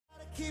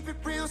Keep it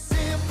real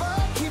simple,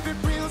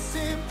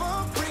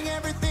 bring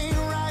everything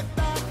right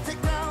back to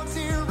ground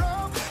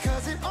zero,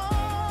 'cause it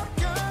all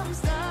comes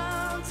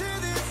down to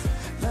this: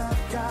 love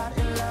God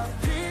and love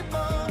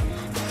people.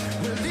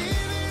 We're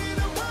living in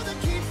a world that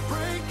keeps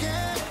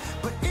breaking,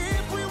 but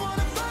if we want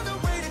to find a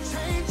way to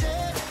change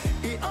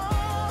it, it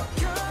all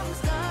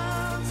comes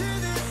down to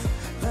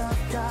this: love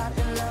God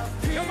and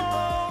love people. Come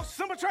on,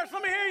 Simple Church,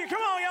 let me hear you.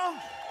 Come on, y'all.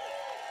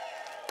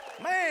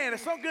 Man,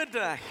 it's so good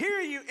to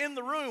hear you in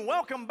the room.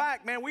 Welcome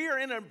back, man. We are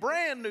in a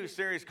brand new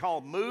series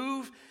called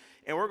Move,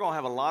 and we're going to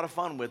have a lot of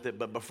fun with it.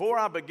 But before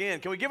I begin,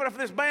 can we give it up for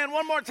this band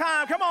one more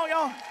time? Come on,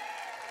 y'all.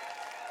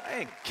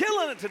 Man,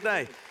 killing it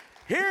today.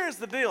 Here's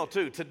the deal,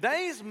 too.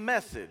 Today's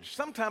message,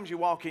 sometimes you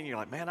walk in, you're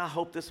like, man, I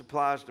hope this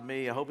applies to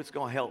me. I hope it's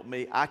going to help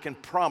me. I can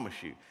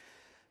promise you,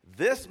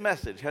 this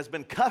message has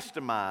been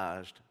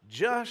customized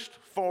just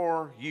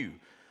for you.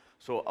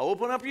 So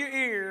open up your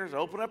ears,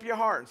 open up your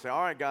heart, and say,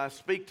 all right, guys,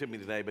 speak to me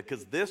today,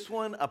 because this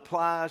one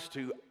applies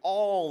to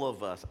all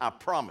of us, I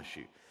promise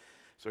you.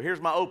 So here's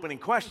my opening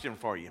question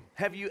for you.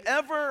 Have you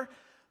ever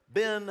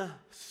been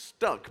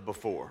stuck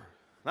before?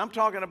 And I'm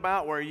talking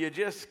about where you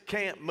just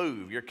can't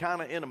move. You're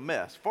kind of in a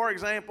mess. For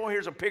example,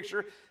 here's a picture,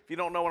 if you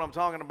don't know what I'm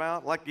talking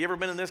about. Like, you ever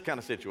been in this kind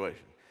of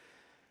situation?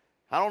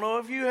 I don't know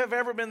if you have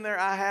ever been there.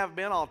 I have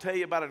been. I'll tell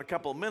you about it in a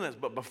couple of minutes.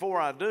 But before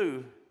I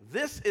do,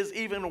 this is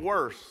even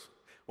worse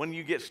when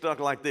you get stuck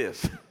like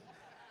this.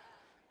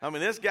 I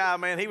mean, this guy,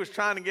 man, he was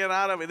trying to get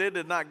out of it. It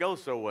did not go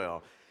so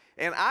well.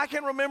 And I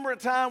can remember a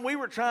time we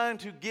were trying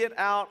to get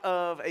out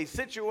of a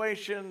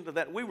situation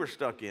that we were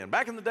stuck in.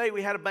 Back in the day,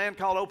 we had a band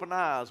called Open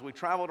Eyes. We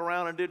traveled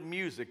around and did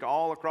music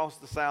all across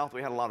the South.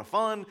 We had a lot of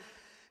fun.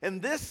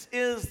 And this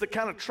is the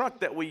kind of truck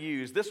that we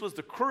used. This was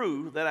the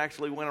crew that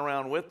actually went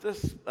around with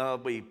us.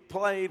 We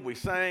played, we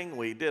sang,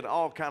 we did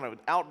all kind of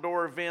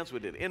outdoor events.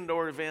 We did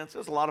indoor events. It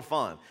was a lot of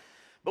fun.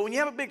 But when you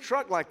have a big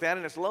truck like that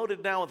and it's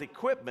loaded down with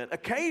equipment,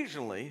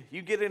 occasionally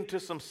you get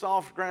into some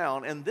soft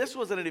ground. And this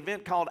was at an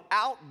event called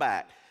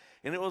Outback.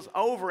 And it was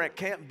over at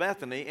Camp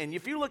Bethany. And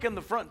if you look in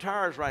the front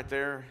tires right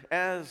there,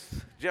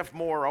 as Jeff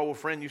Moore, our old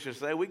friend, used to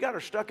say, we got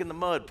her stuck in the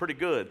mud pretty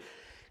good.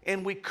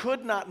 And we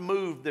could not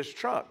move this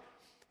truck.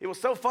 It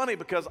was so funny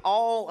because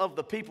all of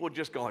the people would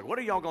just go like, what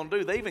are y'all going to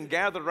do? They even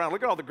gathered around.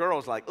 Look at all the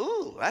girls like,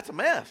 ooh, that's a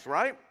mess,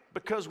 right?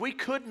 Because we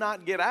could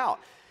not get out.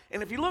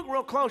 And if you look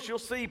real close, you'll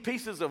see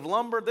pieces of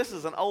lumber. This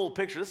is an old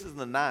picture. This is in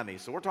the 90s,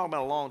 so we're talking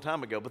about a long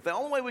time ago. But the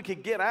only way we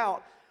could get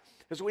out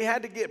is we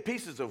had to get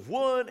pieces of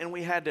wood, and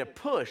we had to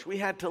push. We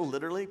had to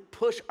literally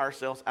push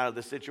ourselves out of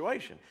this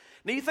situation.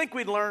 Now, you think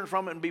we'd learn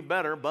from it and be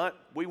better, but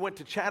we went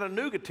to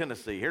Chattanooga,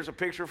 Tennessee. Here's a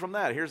picture from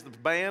that. Here's the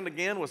band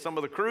again with some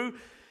of the crew,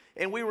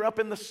 and we were up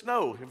in the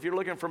snow. If you're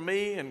looking for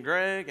me and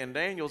Greg and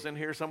Daniel's in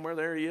here somewhere,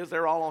 there he is.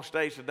 They're all on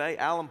stage today.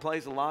 Alan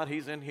plays a lot.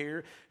 He's in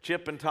here.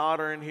 Chip and Todd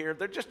are in here.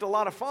 They're just a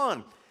lot of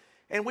fun.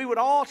 And we would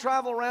all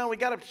travel around. We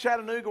got up to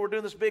Chattanooga. We're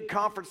doing this big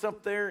conference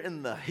up there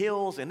in the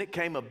hills, and it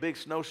came a big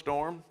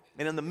snowstorm.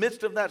 And in the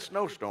midst of that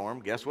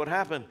snowstorm, guess what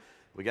happened?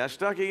 We got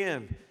stuck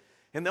again.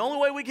 And the only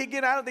way we could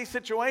get out of these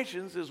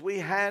situations is we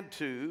had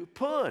to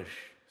push.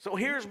 So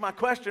here's my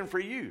question for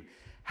you.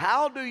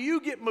 How do you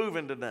get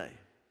moving today?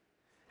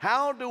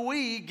 How do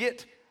we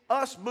get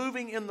us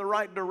moving in the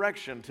right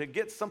direction to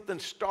get something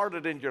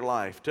started in your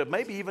life, to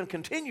maybe even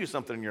continue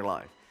something in your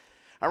life?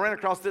 I ran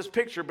across this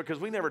picture because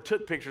we never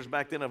took pictures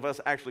back then of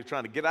us actually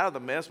trying to get out of the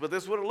mess, but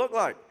this is what it looked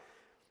like.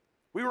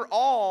 We were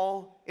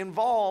all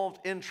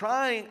involved in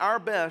trying our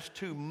best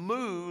to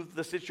move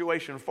the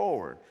situation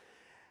forward.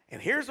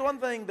 And here's one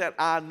thing that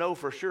I know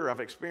for sure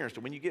I've experienced.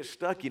 When you get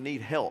stuck, you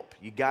need help.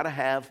 You got to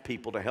have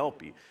people to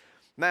help you.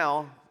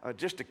 Now,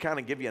 just to kind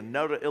of give you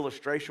another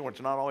illustration, where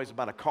it's not always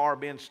about a car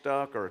being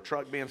stuck or a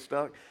truck being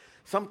stuck,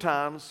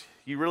 sometimes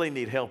you really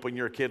need help when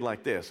you're a kid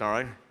like this, all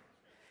right?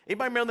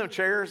 Anybody remember them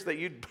chairs that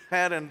you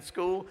had in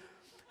school?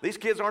 These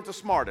kids aren't the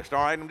smartest,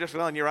 all right? I'm just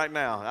telling you right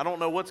now. I don't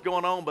know what's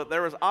going on, but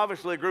there was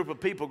obviously a group of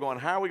people going,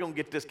 how are we going to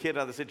get this kid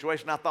out of the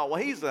situation? I thought,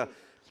 well, he's a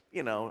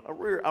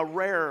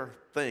rare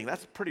thing.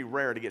 That's pretty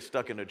rare to get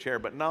stuck in a chair.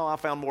 But no, I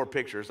found more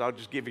pictures. I'll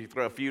just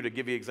throw a few to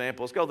give you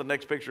examples. Let's go to the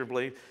next picture,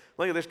 please.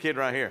 Look at this kid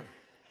right here.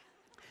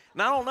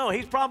 Now, I don't know.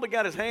 He's probably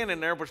got his hand in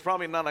there, but it's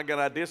probably not a good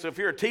idea. So if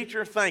you're a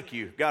teacher, thank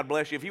you. God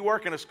bless you. If you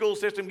work in a school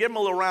system, give him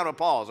a little round of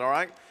applause, all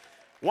right?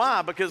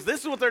 Why? Because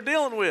this is what they're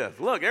dealing with.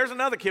 Look, there's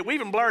another kid. We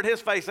even blurred his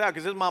face out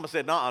because his mama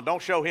said, "Nuh-uh,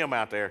 don't show him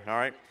out there," all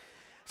right?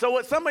 So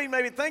what somebody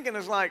may be thinking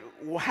is like,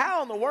 well,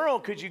 how in the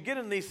world could you get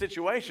in these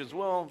situations?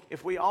 Well,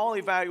 if we all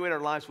evaluate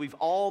our lives, we've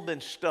all been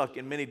stuck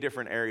in many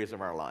different areas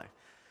of our life.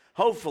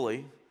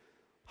 Hopefully,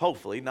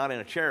 not in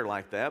a chair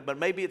like that, but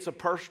maybe it's a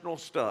personal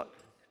stuck.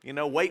 You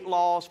know, weight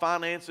loss,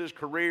 finances,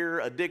 career,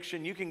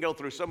 addiction. You can go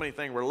through so many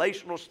things.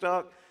 Relational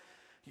stuck.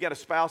 You got a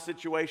spouse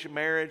situation,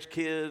 marriage,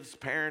 kids,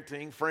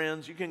 parenting,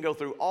 friends. You can go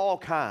through all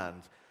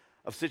kinds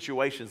of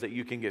situations that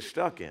you can get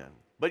stuck in.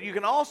 But you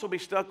can also be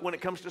stuck when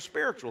it comes to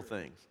spiritual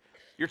things.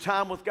 Your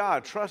time with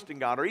God, trusting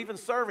God, or even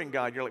serving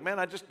God. You're like, man,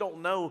 I just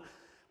don't know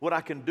what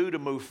I can do to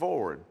move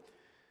forward.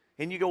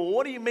 And you go, well,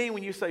 what do you mean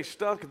when you say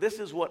stuck? This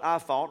is what I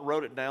thought,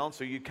 wrote it down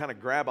so you kind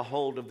of grab a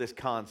hold of this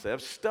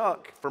concept.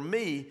 Stuck, for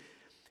me,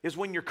 is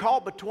when you're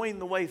caught between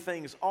the way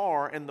things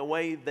are and the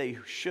way they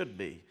should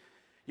be.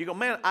 You go,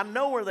 man, I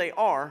know where they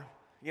are.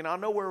 I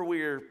know where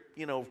we're,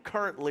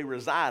 currently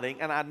residing,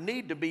 and I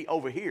need to be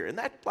over here. And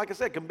that, like I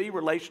said, can be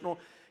relational,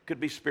 could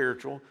be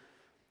spiritual.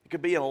 It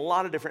could be in a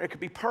lot of different, it could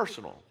be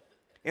personal.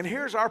 And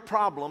here's our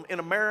problem, in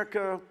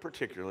America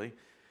particularly.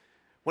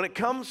 When it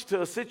comes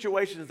to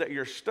situations that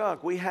you're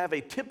stuck, we have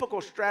a typical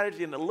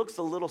strategy, and it looks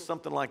a little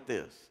something like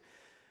this.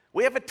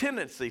 We have a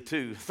tendency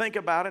to think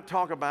about it,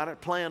 talk about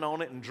it, plan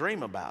on it, and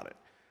dream about it.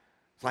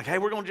 It's like, hey,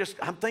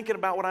 I'm thinking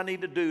about what I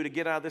need to do to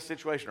get out of this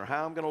situation, or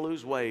how I'm going to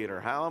lose weight,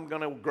 or how I'm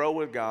going to grow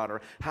with God, or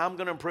how I'm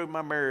going to improve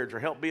my marriage, or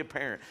help be a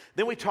parent.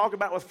 Then we talk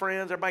about it with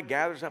friends. Everybody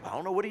gathers up. I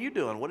don't know, what are you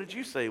doing? What did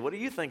you say? What are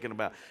you thinking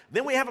about?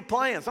 Then we have a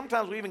plan.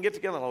 Sometimes we even get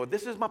together and go,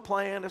 this is my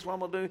plan. This is what I'm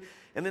going to do.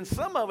 And then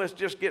some of us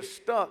just get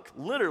stuck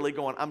literally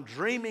going, I'm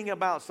dreaming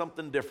about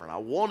something different. I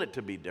want it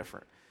to be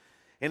different.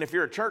 And if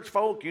you're a church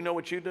folk, you know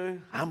what you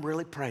do? I'm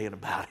really praying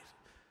about it.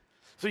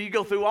 So you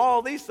go through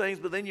all these things,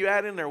 but then you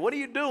add in there, what are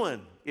you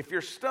doing if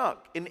you're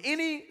stuck in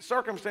any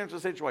circumstance or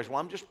situation? Well,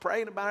 I'm just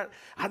praying about it.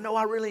 I know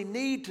I really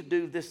need to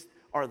do this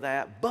or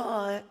that,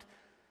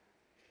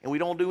 and we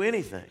don't do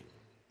anything.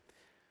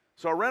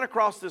 So I ran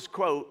across this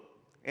quote,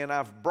 and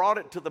I've brought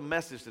it to the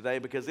message today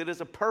because it is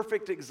a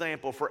perfect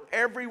example for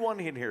everyone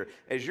in here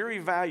as you're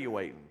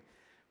evaluating,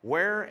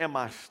 where am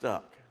I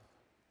stuck?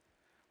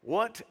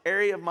 What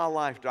area of my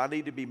life do I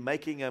need to be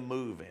making a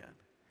move in?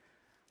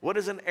 What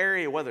is an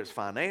area, whether it's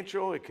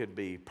financial, it could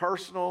be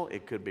personal,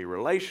 it could be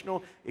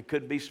relational, it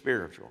could be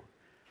spiritual.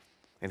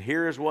 And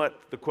here is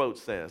what the quote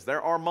says. There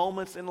are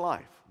moments in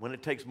life when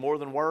it takes more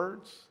than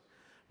words,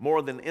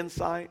 more than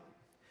insight,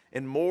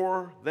 and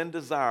more than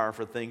desire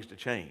for things to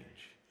change.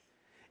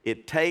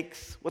 It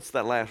takes, what's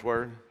that last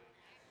word?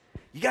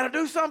 You got to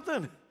do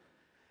something.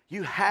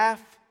 You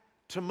have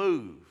to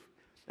move.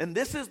 And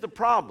this is the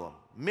problem.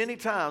 Many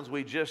times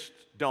we just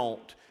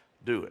don't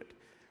do it.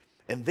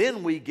 And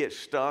then we get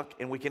stuck,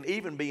 and we can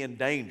even be in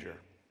danger.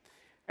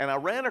 And I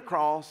ran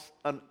across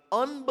an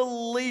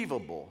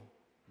unbelievable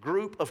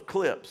group of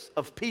clips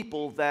of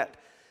people that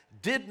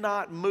did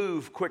not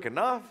move quick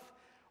enough,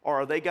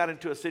 or they got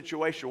into a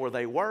situation where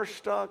they were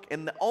stuck,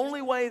 and the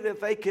only way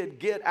that they could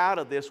get out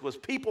of this was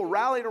people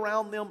rallied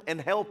around them and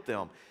helped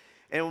them.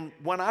 And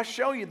when I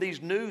show you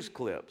these news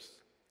clips,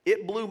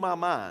 it blew my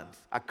mind.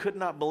 I could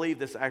not believe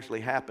this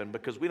actually happened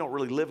because we don't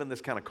really live in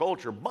this kind of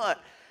culture,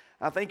 but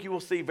I think you will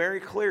see very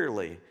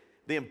clearly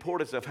the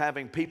importance of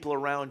having people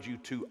around you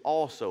to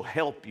also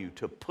help you,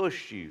 to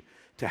push you,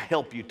 to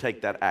help you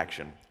take that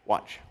action.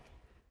 Watch.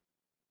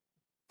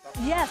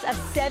 Yes, a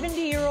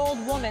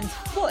 70-year-old woman's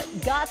foot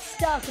got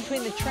stuck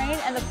between the train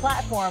and the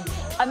platform.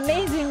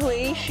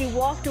 Amazingly, she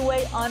walked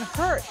away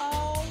unhurt.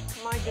 Oh,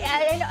 my goodness.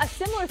 And a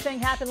similar thing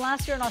happened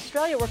last year in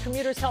Australia where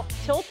commuters helped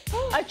tilt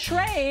a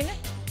train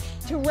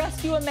to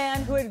rescue a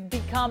man who had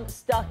become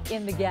stuck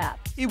in the gap.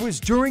 It was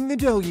during the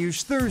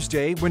deluge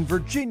Thursday when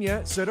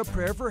Virginia said a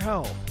prayer for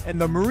help,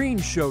 and the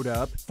Marines showed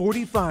up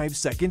 45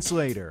 seconds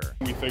later.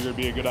 We figured it'd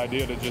be a good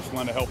idea to just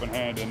lend a helping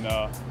hand and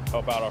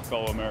help out our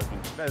fellow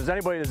Americans. If there's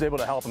anybody that's able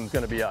to help them, it's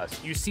going to be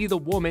us. You see the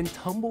woman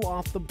tumble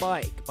off the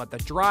bike, but the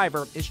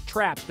driver is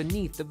trapped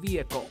beneath the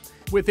vehicle.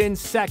 Within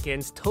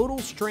seconds, total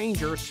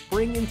strangers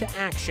spring into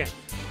action.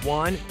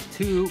 1,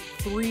 2,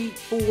 3,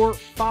 4,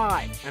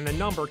 5, and the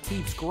number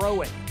keeps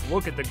growing.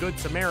 Look at the Good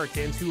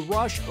Samaritans who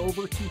rush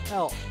over to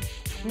help.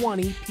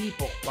 20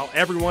 people. While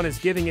everyone is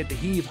giving it the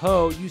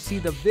heave-ho, you see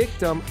the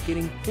victim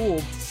getting pulled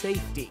to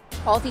safety.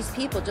 All these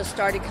people just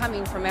started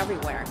coming from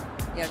everywhere.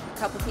 You know, a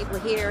couple people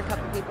here, a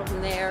couple people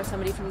from there,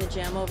 somebody from the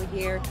gym over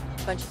here,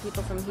 a bunch of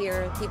people from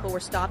here. People were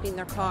stopping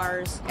their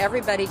cars.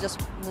 Everybody just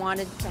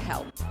wanted to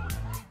help.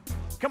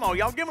 Come on,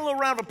 y'all give them a little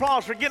round of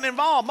applause for getting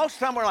involved. Most of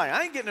the time we're like,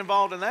 I ain't getting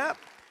involved in that.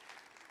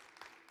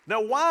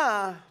 Now,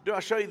 why do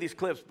I show you these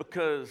clips?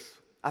 Because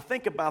I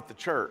think about the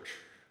church.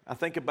 I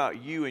think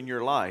about you and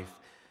your life.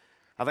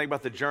 I think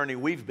about the journey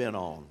we've been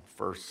on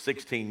for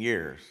 16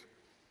 years.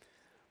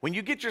 When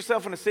you get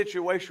yourself in a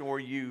situation where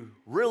you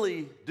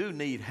really do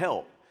need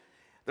help,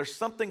 there's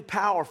something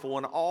powerful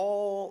when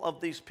all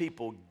of these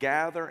people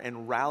gather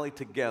and rally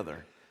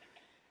together,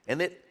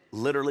 and it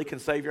literally can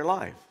save your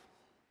life.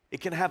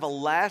 It can have a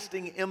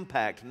lasting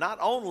impact, not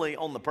only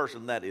on the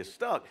person that is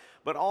stuck,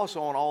 but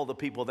also on all the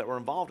people that were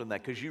involved in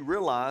that, because you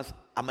realize,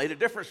 I made a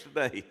difference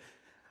today.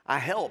 I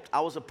helped.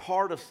 I was a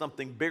part of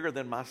something bigger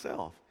than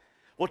myself.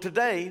 Well,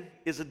 today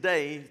is a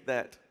day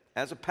that,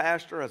 as a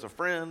pastor, as a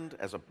friend,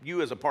 as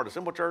a part of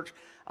Simple Church,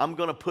 I'm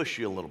going to push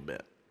you a little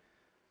bit.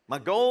 My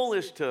goal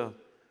is to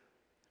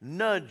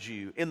nudge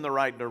you in the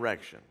right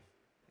direction.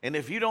 And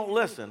if you don't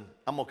listen,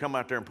 I'm going to come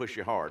out there and push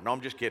you hard. No,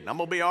 I'm just kidding. I'm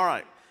going to be all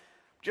right.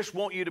 Just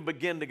want you to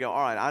begin to go,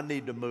 all right, I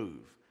need to move.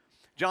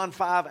 John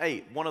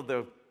 5:8, one of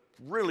the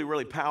really,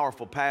 really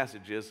powerful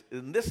passages.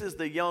 And this is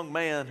the young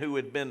man who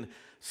had been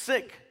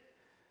sick,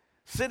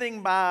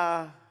 sitting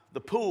by the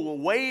pool,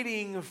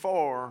 waiting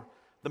for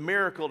the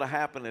miracle to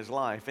happen in his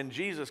life. And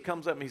Jesus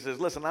comes up and he says,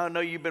 listen, I know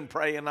you've been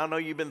praying. I know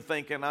you've been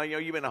thinking. I know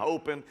you've been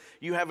hoping.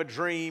 You have a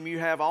dream. You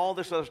have all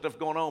this other stuff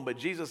going on. But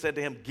Jesus said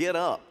to him, get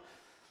up.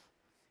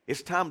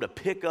 It's time to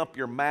pick up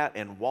your mat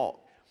and walk.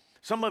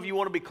 Some of you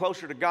want to be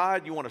closer to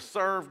God. You want to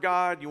serve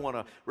God. You want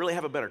to really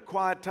have a better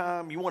quiet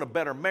time. You want a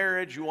better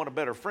marriage. You want a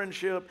better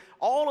friendship.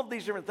 All of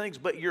these different things,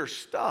 but you're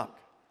stuck.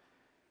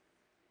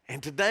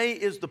 And today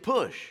is the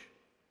push.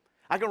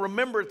 I can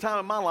remember a time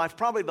in my life,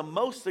 probably the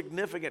most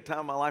significant time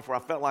in my life where I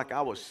felt like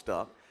I was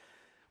stuck,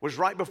 was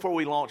right before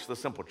we launched the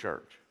Simple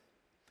Church.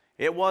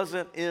 It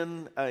wasn't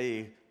in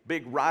a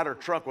big Ryder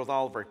truck with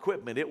all of our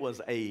equipment. It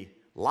was a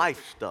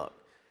life stuck.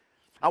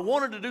 I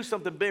wanted to do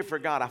something big for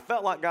God. I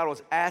felt like God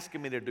was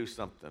asking me to do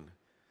something,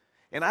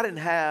 and I didn't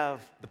have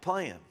the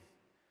plan.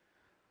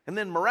 And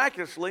then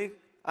miraculously,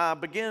 I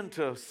began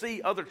to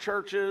see other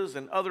churches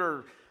and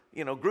other,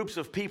 groups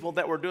of people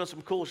that were doing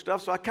some cool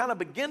stuff, so I kind of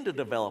began to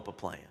develop a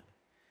plan.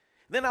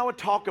 Then I would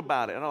talk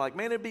about it, and I'm like,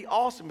 man, it'd be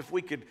awesome if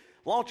we could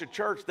launch a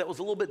church that was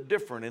a little bit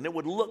different, and it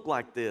would look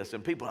like this.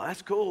 And people,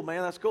 that's cool,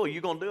 man, that's cool. You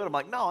gonna do it? I'm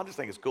like, no, I just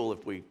think it's cool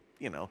if we,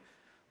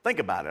 think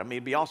about it. I mean,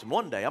 it'd be awesome.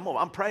 One day,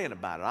 I'm praying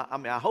about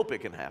it. I hope it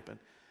can happen.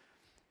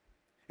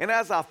 And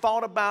as I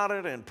thought about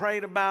it and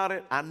prayed about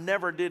it, I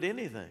never did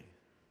anything.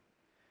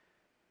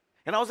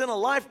 And I was in a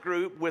life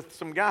group with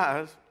some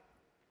guys,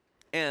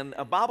 and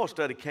a Bible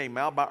study came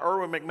out by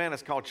Erwin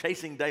McManus called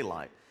Chasing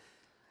Daylight.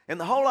 And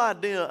the whole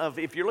idea of,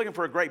 if you're looking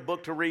for a great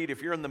book to read,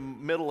 if you're in the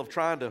middle of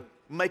trying to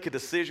make a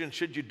decision,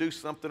 should you do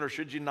something or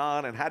should you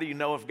not, and how do you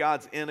know if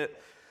God's in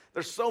it?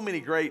 There's so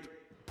many great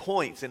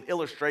points and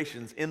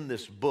illustrations in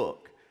this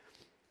book.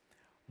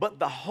 But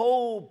the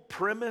whole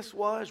premise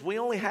was, we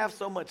only have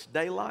so much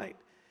daylight,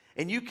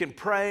 and you can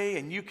pray,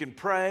 and you can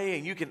pray,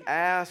 and you can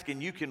ask,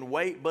 and you can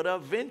wait, but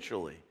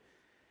eventually,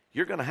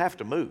 you're going to have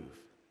to move.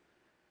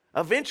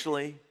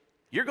 Eventually,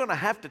 you're going to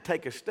have to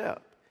take a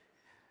step.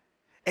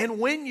 And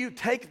when you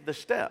take the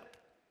step,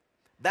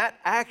 that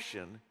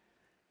action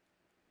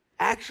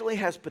actually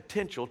has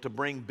potential to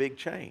bring big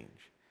change.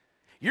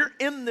 You're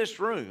in this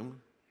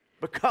room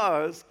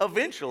because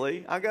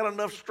eventually I got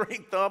enough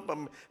strength up,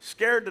 I'm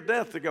scared to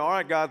death to go, all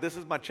right, God, this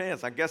is my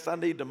chance. I guess I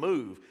need to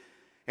move.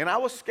 And I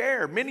was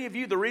scared. Many of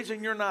you, the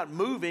reason you're not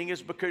moving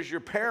is because you're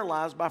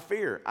paralyzed by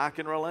fear. I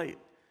can relate.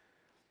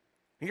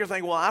 And you're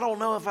thinking, well, I don't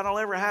know if it'll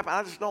ever happen.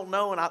 I just don't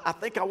know, and I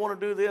think I want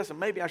to do this, and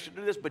maybe I should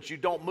do this, but you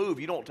don't move.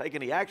 You don't take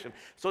any action.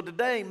 So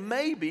today,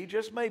 maybe,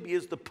 just maybe,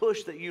 is the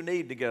push that you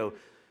need to go,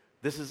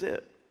 this is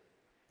it.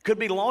 Could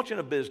be launching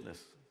a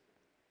business.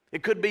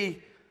 It could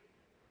be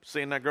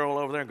seeing that girl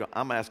over there and go,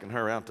 I'm asking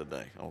her out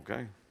today,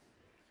 okay?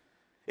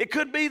 It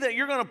could be that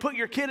you're going to put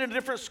your kid in a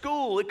different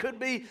school. It could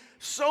be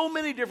so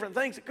many different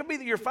things. It could be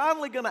that you're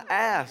finally going to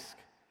ask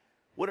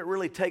what it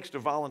really takes to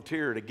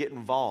volunteer, to get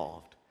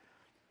involved.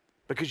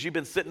 Because you've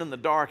been sitting in the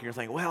dark and you're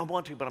thinking, well, I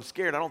want to, but I'm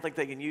scared. I don't think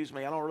they can use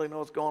me. I don't really know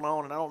what's going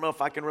on, and I don't know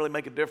if I can really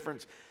make a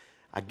difference.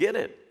 I get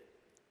it.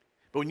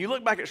 But when you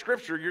look back at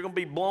Scripture, you're going to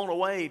be blown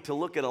away to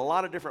look at a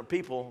lot of different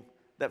people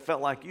that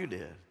felt like you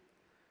did.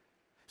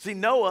 See,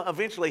 Noah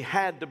eventually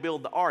had to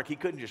build the ark. He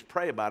couldn't just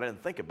pray about it and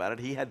think about it.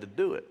 He had to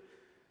do it.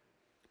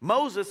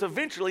 Moses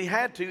eventually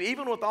had to,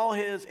 even with all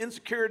his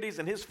insecurities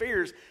and his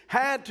fears,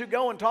 had to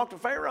go and talk to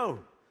Pharaoh.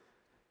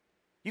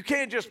 You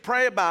can't just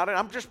pray about it.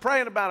 I'm just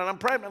praying about it. I'm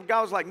praying. And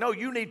God was like, no,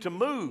 you need to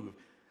move.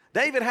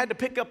 David had to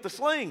pick up the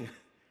sling.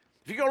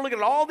 If you go look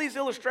at all these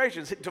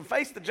illustrations, to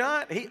face the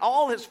giant,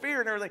 all his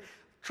fear and everything,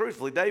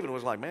 truthfully, David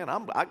was like, man,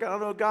 I got to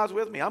know God's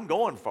with me. I'm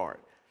going for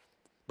it.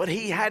 But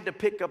he had to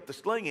pick up the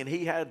sling, and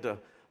he had to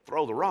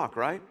throw the rock,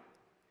 right?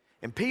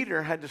 And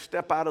Peter had to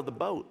step out of the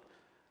boat.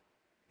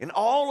 In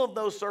all of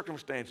those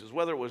circumstances,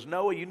 whether it was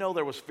Noah,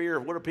 there was fear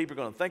of what are people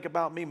going to think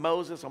about me?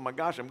 Moses, oh my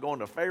gosh, I'm going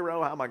to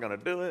Pharaoh. How am I going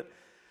to do it?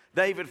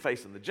 David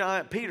facing the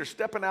giant. Peter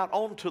stepping out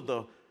onto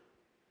the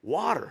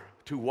water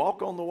to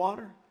walk on the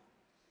water. And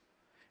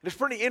it's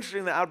pretty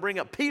interesting that I bring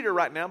up Peter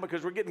right now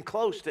because we're getting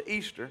close to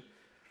Easter.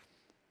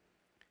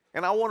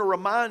 And I want to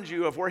remind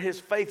you of where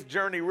his faith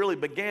journey really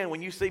began.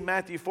 When you see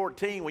Matthew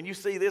 14, when you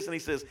see this and he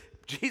says,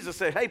 Jesus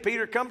said, hey,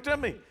 Peter, come to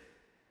me.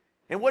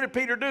 And what did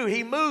Peter do?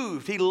 He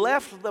moved. He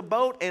left the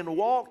boat and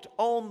walked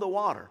on the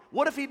water.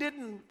 What if he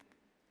didn't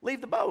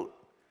leave the boat?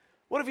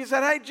 What if he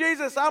said, hey,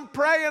 Jesus, I'm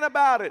praying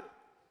about it.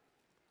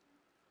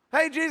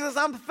 Hey, Jesus,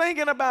 I'm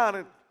thinking about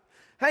it.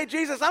 Hey,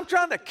 Jesus, I'm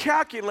trying to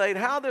calculate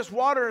how this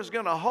water is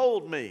going to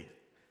hold me.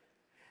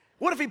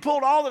 What if he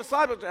pulled all the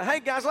disciples,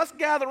 hey, guys, let's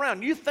gather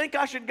around. You think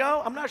I should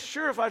go? I'm not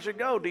sure if I should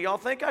go. Do y'all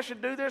think I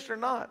should do this or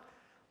not?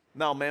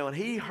 No, man, when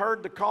he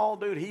heard the call,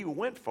 dude, he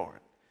went for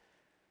it.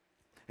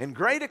 And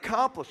great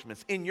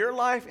accomplishments in your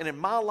life and in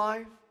my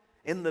life,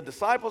 in the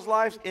disciples'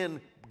 lives, in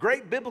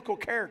great biblical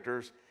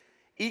characters,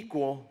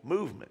 equal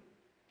movement.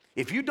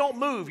 If you don't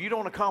move, you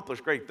don't accomplish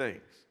great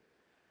things.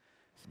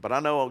 But I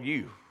know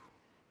you,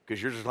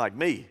 because you're just like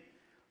me.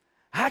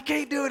 I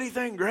can't do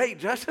anything great,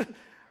 Justin.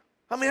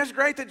 I mean, it's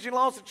great that you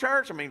lost the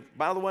church. I mean,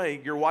 by the way,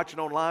 you're watching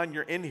online,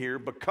 you're in here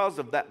because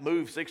of that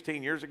move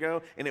 16 years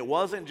ago, and it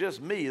wasn't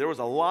just me. There was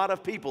a lot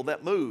of people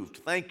that moved.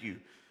 Thank you.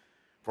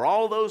 For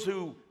all those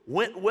who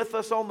went with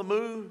us on the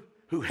move,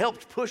 who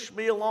helped push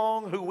me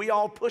along, who we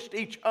all pushed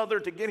each other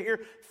to get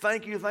here,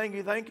 thank you, thank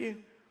you, thank you.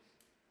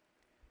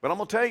 But I'm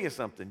going to tell you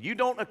something. You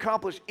don't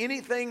accomplish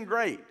anything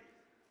great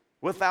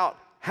without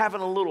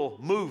having a little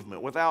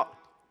movement, without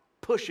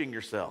pushing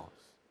yourselves.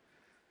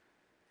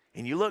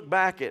 And you look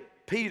back at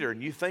Peter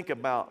and you think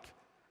about,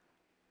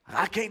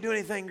 I can't do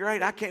anything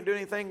great. I can't do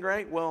anything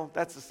great. Well,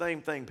 that's the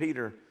same thing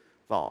Peter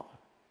thought.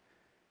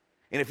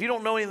 And if you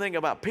don't know anything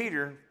about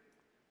Peter,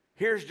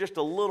 here's just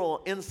a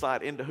little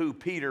insight into who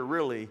Peter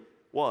really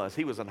was.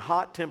 He was a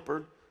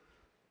hot-tempered,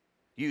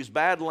 used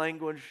bad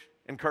language,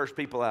 and cursed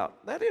people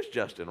out. That is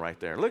Justin right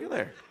there. Look at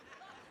there.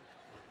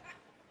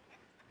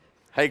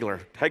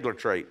 Hagler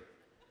trait.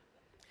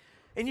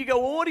 And you go,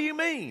 well, what do you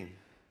mean?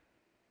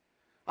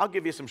 I'll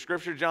give you some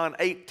scripture. John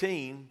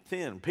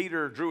 18:10.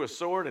 Peter drew a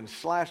sword and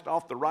slashed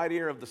off the right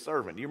ear of the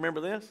servant. Do you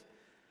remember this?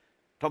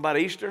 Talking about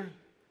Easter.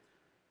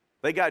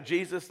 They got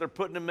Jesus. They're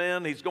putting him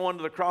in. He's going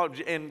to the cross.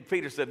 And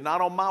Peter said,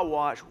 not on my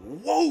watch.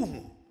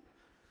 Whoa.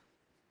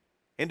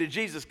 And did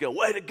Jesus go,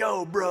 way to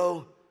go,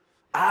 bro.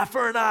 Eye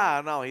for an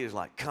eye. No, he was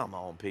like, come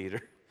on,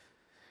 Peter.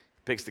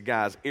 Picks the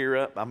guy's ear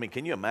up. I mean,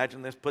 can you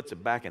imagine this? Puts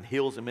it back and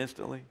heals him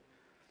instantly.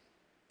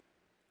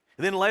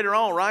 And then later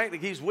on, right,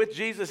 he's with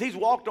Jesus. He's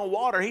walked on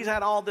water. He's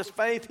had all this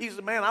faith. He's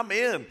the man, I'm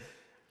in.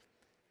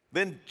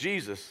 Then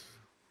Jesus,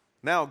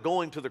 now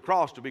going to the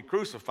cross to be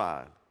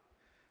crucified.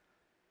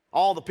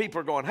 All the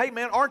people are going, hey,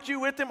 man, aren't you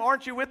with him?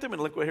 Aren't you with him?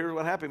 And look, here's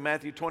what happened,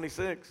 Matthew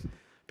 26.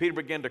 Peter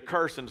began to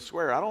curse and to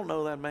swear. I don't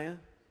know that man.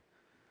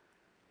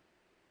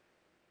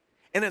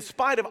 And in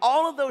spite of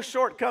all of those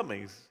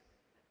shortcomings,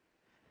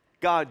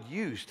 God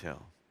used him.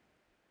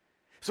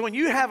 So when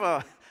you have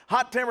a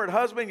hot-tempered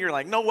husband, you're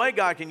like, no way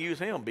God can use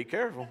him. Be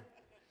careful.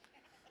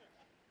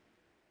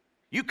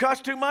 You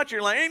cuss too much,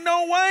 you're like, ain't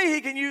no way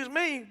he can use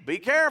me. Be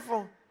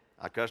careful.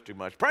 I cuss too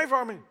much. Pray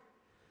for me.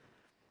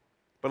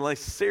 But let's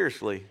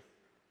seriously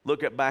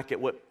look back at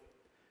what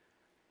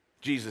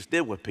Jesus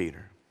did with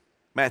Peter.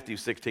 Matthew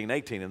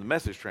 16:18 in the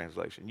Message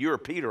translation. You are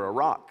Peter, a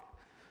rock.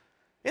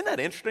 Isn't that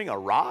interesting? A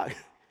rock?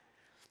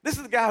 This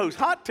is the guy who's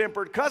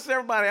hot-tempered, cusses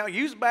everybody out,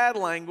 used bad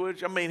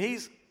language. I mean,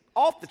 he's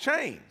off the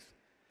chains.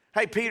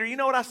 Hey, Peter, you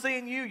know what I see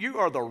in you? You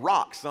are the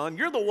rock, son.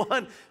 You're the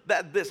one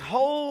that this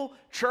whole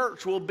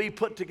church will be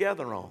put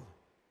together on.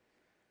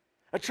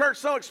 A church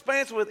so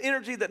expansive with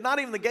energy that not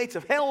even the gates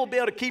of hell will be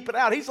able to keep it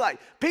out. He's like,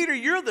 Peter,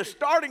 you're the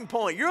starting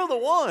point. You're the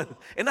one.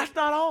 And that's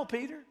not all,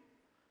 Peter.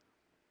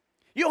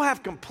 You'll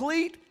have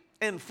complete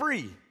and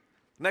free.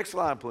 Next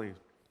slide, please.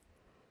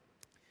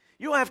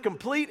 You'll have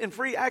complete and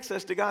free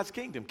access to God's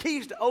kingdom.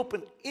 Keys to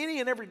open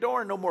any and every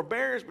door and no more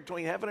barriers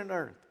between heaven and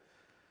earth.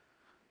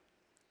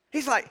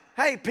 He's like,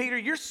 hey, Peter,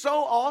 you're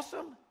so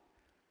awesome.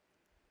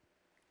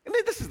 And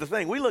this is the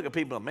thing. We look at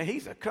people, man,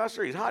 he's a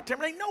cusser. He's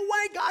hot-tempered. Ain't no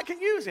way God can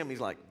use him. He's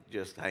like,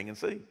 just hang and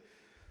see.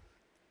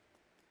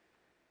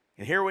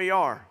 And here we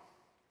are,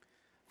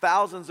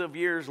 thousands of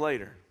years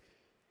later,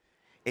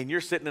 and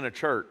you're sitting in a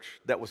church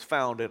that was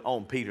founded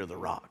on Peter the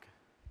Rock.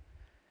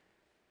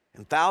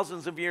 And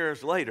thousands of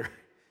years later,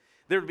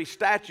 there would be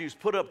statues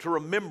put up to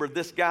remember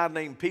this guy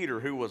named Peter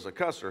who was a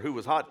cusser, who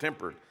was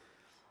hot-tempered.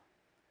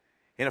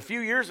 And a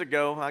few years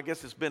ago, I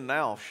guess it's been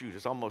now,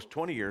 it's almost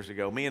 20 years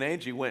ago, me and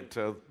Angie went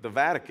to the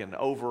Vatican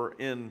over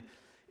in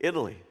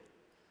Italy.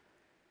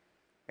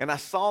 And I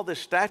saw this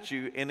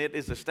statue, and it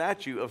is a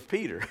statue of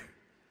Peter.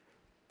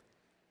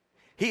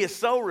 He is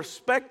so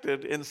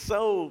respected and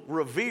so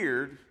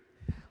revered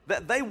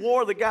that they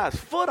wore the guy's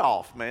foot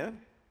off, man.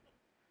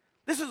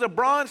 This is a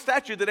bronze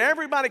statue that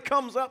everybody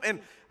comes up and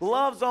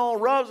loves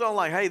on, rubs on,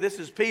 like, hey, this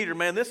is Peter,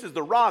 man. This is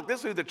the rock. This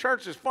is who the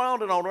church is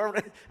founded on.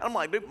 I'm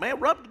like, dude, man,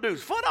 rub the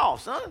dude's foot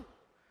off, son.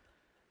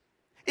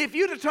 If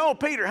you'd have told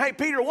Peter, hey,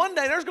 Peter, one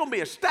day there's going to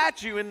be a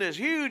statue in this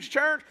huge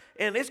church,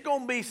 and it's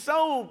going to be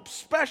so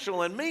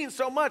special and mean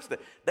so much that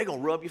they're going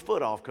to rub your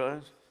foot off,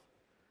 cuz.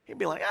 He'd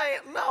be like, hey,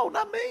 no,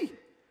 not me.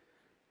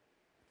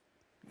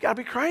 You got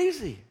to be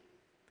crazy.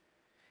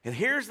 And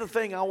here's the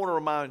thing I want to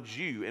remind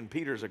you, and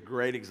Peter's a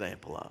great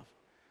example of.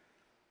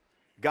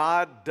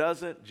 God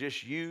doesn't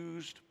just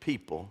use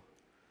people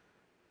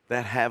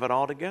that have it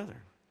all together.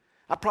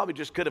 I probably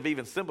just could have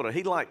even simplified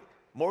it.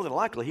 More than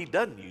likely, he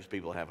doesn't use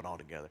people that have it all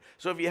together.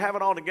 So if you have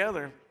it all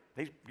together,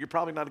 you're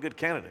probably not a good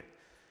candidate.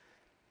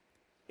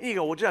 And you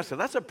go, well, Justin,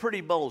 that's a pretty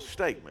bold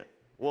statement.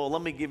 Well,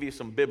 let me give you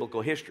some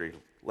biblical history.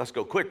 Let's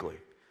go quickly.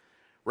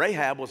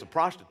 Rahab was a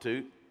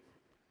prostitute.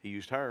 He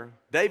used her.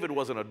 David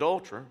was an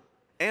adulterer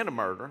and a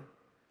murderer.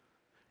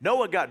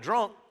 Noah got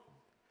drunk.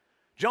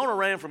 Jonah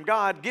ran from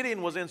God.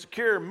 Gideon was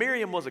insecure.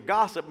 Miriam was a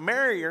gossip.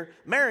 Mary,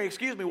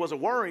 was a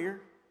worrier.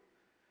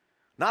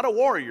 Not a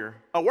warrior,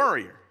 a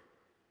worrier.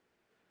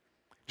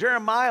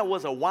 Jeremiah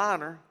was a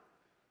whiner.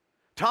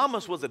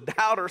 Thomas was a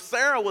doubter.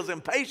 Sarah was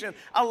impatient.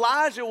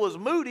 Elijah was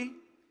moody.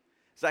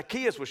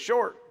 Zacchaeus was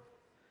short.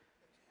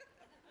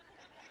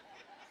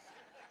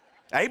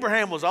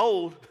 Abraham was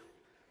old.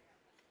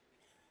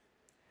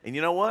 And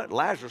you know what?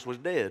 Lazarus was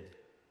dead.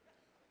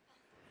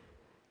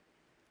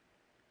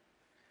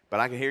 But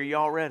I can hear you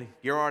already.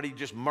 You're already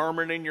just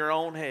murmuring in your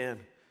own head.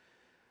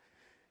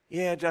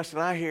 Yeah, Justin,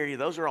 I hear you.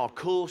 Those are all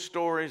cool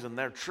stories and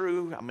they're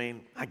true. I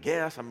mean, I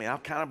guess. I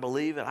kind of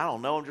believe it. I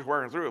don't know. I'm just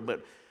working through it.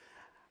 But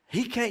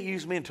he can't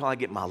use me until I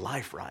get my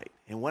life right.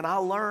 And when I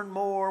learn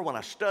more, when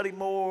I study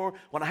more,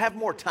 when I have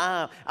more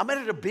time, I'm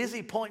at a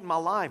busy point in my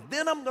life.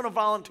 Then I'm going to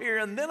volunteer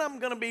and then I'm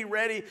going to be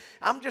ready.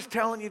 I'm just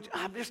telling you,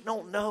 I just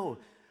don't know.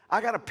 I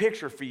got a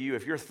picture for you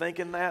if you're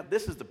thinking that.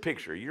 This is the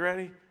picture. You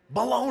ready?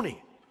 Baloney.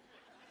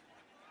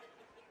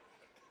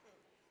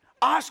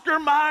 Oscar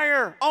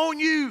Mayer on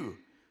you.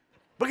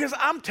 Because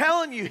I'm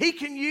telling you, he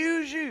can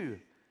use you.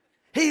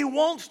 He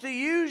wants to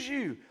use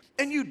you.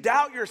 And you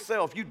doubt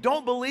yourself. You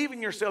don't believe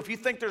in yourself. You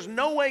think there's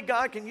no way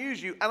God can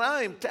use you. And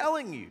I am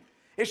telling you,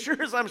 as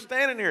sure as I'm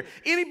standing here,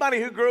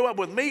 anybody who grew up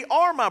with me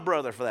or my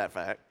brother for that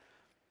fact,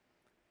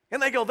 and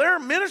they go, they're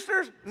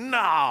ministers?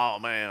 No,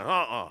 man,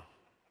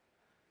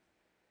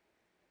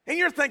 And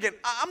you're thinking,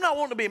 I'm not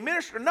wanting to be a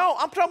minister. No,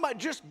 I'm talking about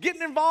just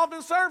getting involved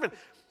in serving.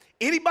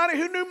 Anybody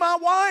who knew my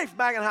wife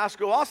back in high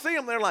school, I'll see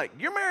them, they're like,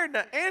 you're married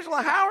to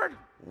Angela Howard?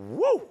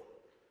 Woo!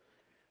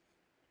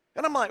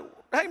 And I'm like,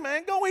 hey,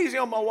 man, go easy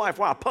on my wife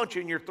while I punch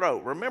you in your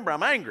throat. Remember,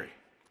 I'm angry.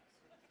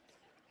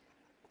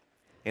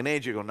 And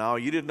Angie go, no,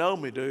 you didn't know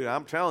me, dude.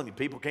 I'm telling you,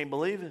 people can't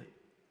believe it.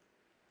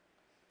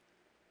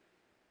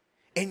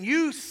 And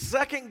you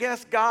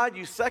second-guess God.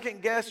 You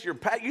second-guess your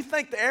past. You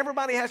think that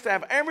everybody has to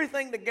have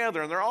everything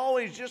together, and they're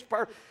always just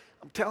perfect.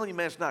 I'm telling you,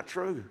 man, it's not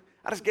true.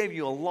 I just gave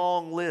you a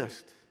long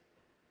list.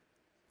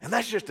 And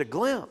that's just a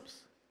glimpse.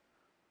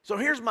 So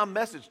here's my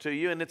message to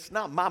you, and it's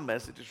not my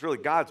message. It's really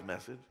God's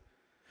message.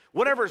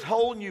 Whatever's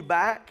holding you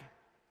back,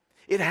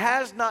 it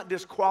has not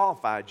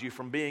disqualified you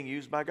from being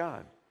used by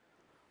God.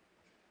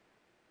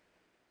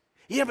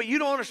 Yeah, but you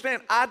don't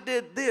understand. I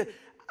did this.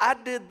 I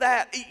did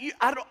that.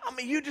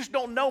 You just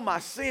don't know my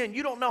sin.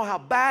 You don't know how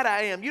bad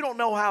I am. You don't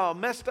know how I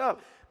messed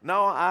up.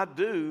 No, I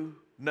do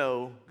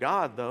know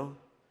God, though.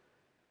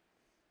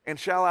 And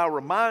shall I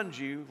remind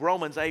you,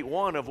 Romans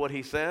 8:1 of what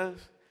he says?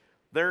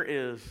 There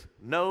is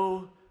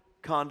no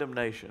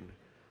condemnation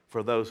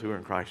for those who are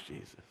in Christ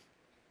Jesus.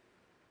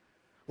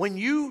 When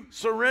you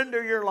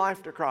surrender your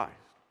life to Christ,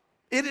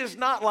 it is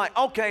not like,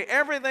 okay,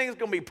 everything's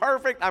going to be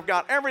perfect. I've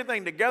got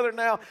everything together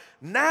now.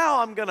 Now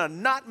I'm going to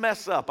not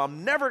mess up.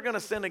 I'm never going to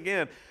sin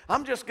again.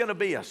 I'm just going to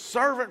be a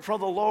servant for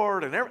the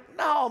Lord.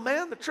 No,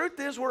 man, the truth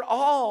is we're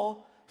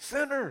all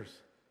sinners.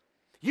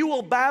 You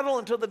will battle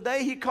until the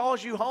day he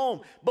calls you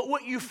home. But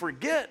what you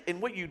forget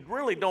and what you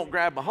really don't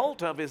grab a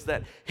hold of is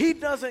that he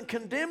doesn't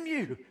condemn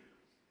you.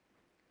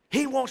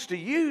 He wants to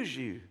use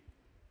you.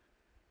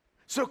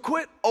 So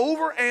quit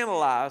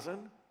overanalyzing.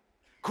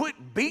 Quit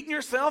beating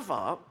yourself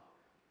up.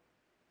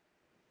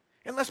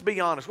 And let's be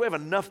honest, we have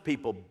enough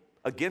people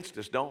against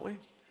us, don't we?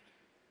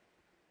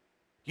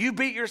 You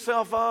beat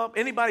yourself up.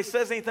 Anybody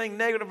says anything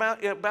negative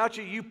about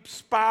you, you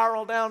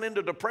spiral down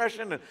into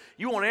depression, and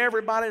you want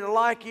everybody to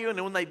like you, and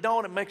then when they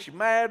don't, it makes you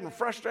mad and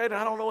frustrated.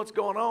 I don't know what's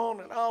going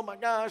on, and oh my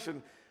gosh,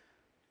 and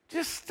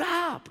just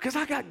stop, because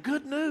I got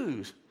good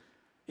news.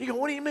 You go,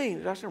 what do you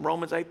mean? That's in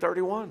Romans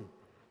 8:31.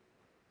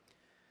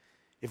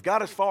 If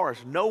God is for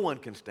us, no one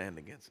can stand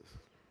against us.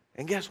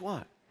 And guess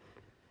what?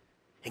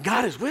 And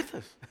God is with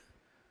us.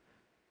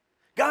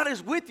 God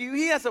is with you.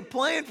 He has a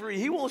plan for you.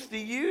 He wants to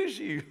use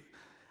you.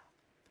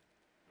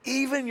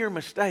 Even your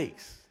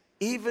mistakes,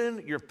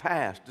 even your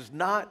past does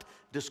not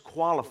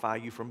disqualify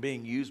you from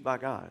being used by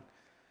God.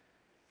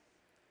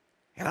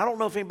 And I don't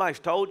know if anybody's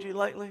told you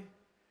lately,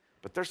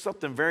 but there's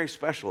something very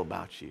special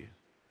about you.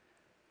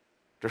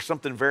 There's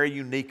something very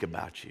unique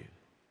about you.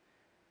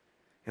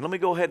 And let me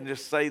go ahead and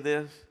just say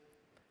this.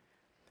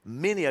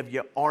 Many of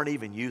you aren't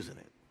even using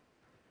it.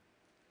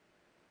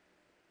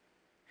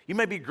 You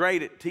may be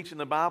great at teaching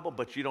the Bible,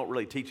 but you don't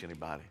really teach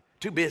anybody.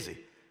 Too busy.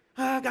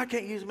 God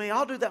can't use me.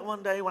 I'll do that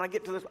one day when I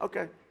get to this.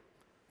 Okay,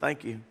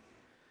 thank you.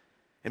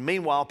 And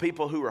meanwhile,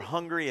 people who are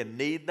hungry and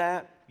need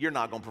that, you're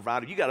not going to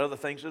provide it. You got other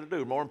things to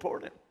do, more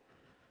important.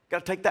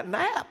 Got to take that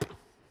nap.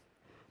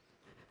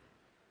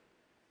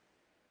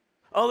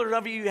 Others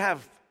of you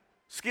have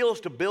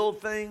skills to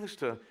build things,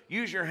 to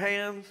use your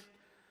hands.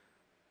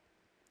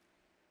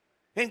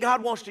 And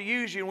God wants to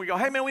use you, and we go,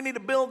 hey man, we need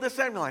to build this.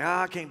 And you're like,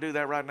 I can't do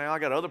that right now. I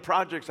got other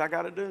projects I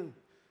got to do.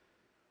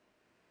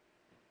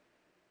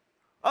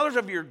 Others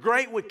of you are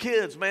great with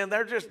kids, man.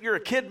 You're a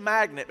kid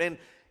magnet. And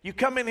you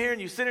come in here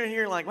and you sit in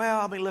here and like,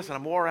 well, listen,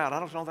 I'm wore out.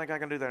 I just don't think I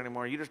can do that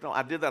anymore. You just don't.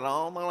 I did that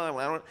all my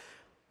life.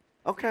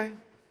 Okay.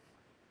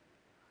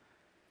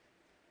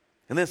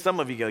 And then some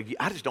of you go,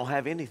 I just don't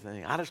have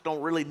anything. I just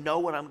don't really know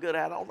what I'm good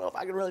at. I don't know if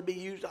I can really be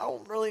used. I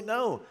don't really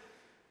know.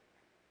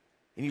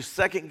 And you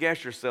second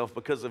guess yourself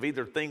because of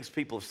either things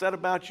people have said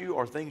about you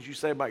or things you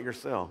say about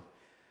yourself.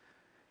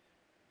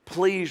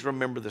 Please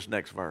remember this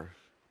next verse,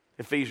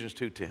 Ephesians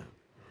 2:10.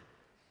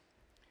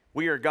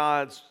 We are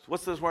God's,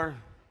 what's this word?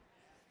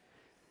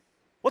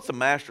 What's a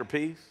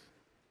masterpiece?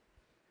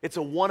 It's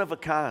a one of a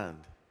kind.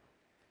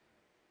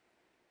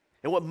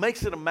 And what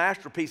makes it a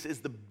masterpiece is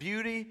the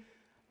beauty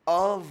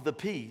of the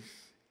piece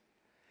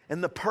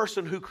and the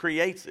person who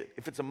creates it.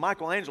 If it's a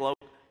Michelangelo,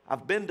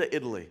 I've been to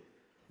Italy.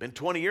 Been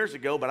 20 years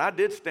ago, but I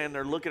did stand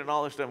there looking at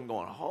all this stuff and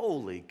going,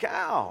 holy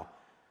cow.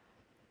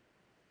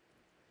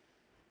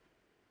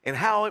 And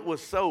how it was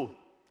so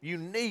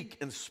unique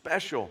and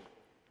special.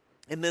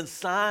 And then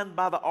signed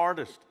by the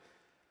artist.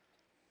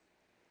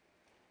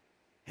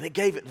 And it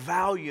gave it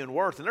value and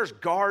worth. And there's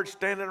guards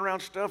standing around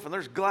stuff, and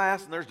there's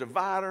glass, and there's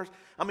dividers.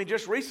 I mean,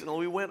 just recently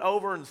we went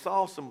over and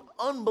saw some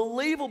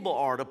unbelievable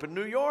art up in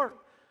New York.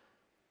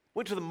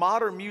 Went to the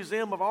Modern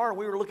Museum of Art, and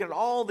we were looking at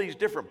all these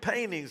different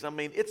paintings. I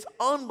mean, it's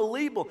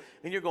unbelievable.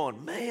 And you're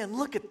going, man,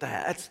 look at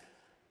that. It's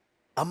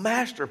a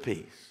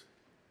masterpiece.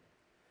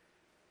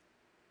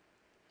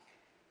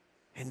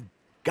 And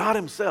God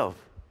himself,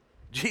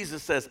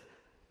 Jesus says,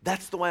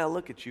 that's the way I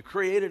look at you.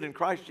 Created in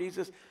Christ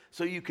Jesus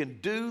so you can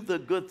do the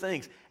good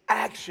things.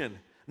 Action.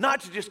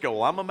 Not to just go,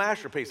 well, I'm a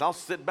masterpiece. I'll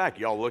sit back.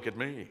 Y'all look at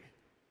me.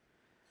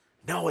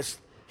 No, his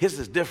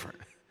is different.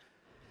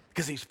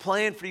 Because he's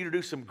planned for you to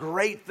do some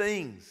great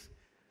things.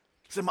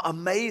 Some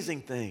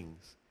amazing things.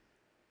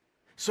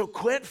 So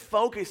quit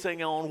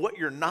focusing on what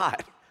you're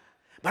not.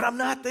 But I'm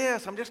not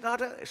this. I'm just not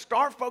that.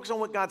 Start focusing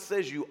on what God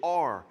says you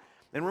are.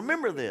 And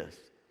remember this.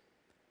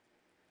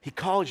 He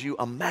calls you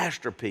a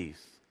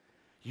masterpiece.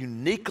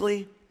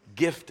 Uniquely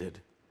gifted,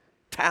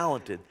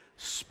 talented,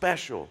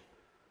 special.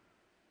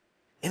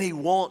 And he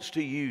wants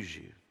to use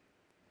you.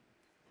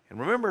 And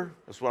remember,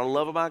 that's what I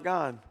love about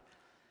God.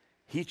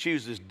 He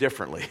chooses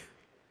differently.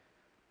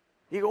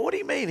 You go, what do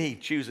you mean he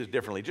chooses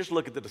differently? Just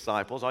look at the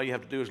disciples. All you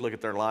have to do is look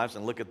at their lives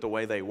and look at the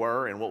way they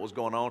were and what was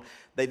going on.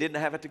 They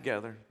didn't have it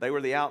together. They were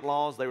the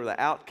outlaws. They were the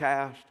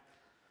outcast.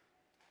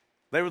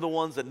 They were the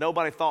ones that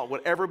nobody thought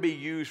would ever be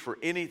used for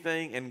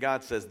anything. And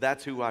God says,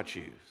 that's who I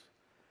choose.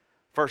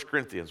 1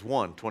 Corinthians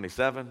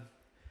 1:27.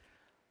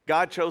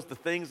 God chose the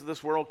things of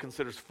this world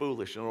considers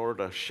foolish in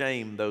order to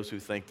shame those who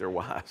think they're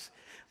wise.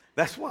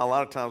 That's why a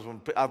lot of times when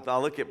I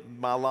look at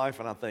my life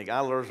and I think,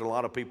 there's a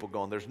lot of people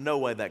going, there's no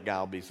way that guy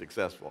will be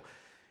successful.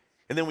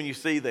 And then when you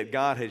see that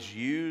God has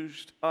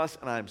used us,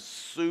 and I'm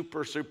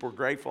super, super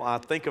grateful, I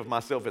think of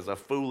myself as a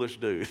foolish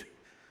dude.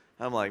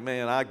 I'm like,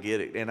 man, I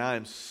get it. And I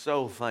am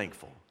so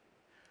thankful.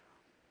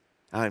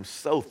 I am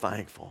so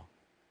thankful.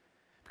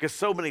 Because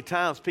so many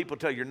times people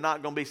tell you you're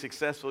not going to be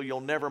successful,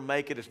 you'll never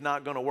make it, it's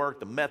not going to work,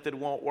 the method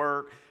won't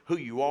work, who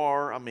you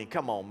are. I mean,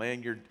 come on,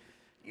 man, you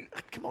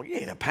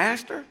ain't a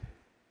pastor.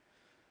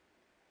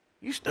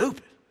 You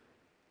stupid.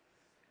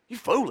 You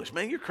foolish,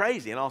 man, you're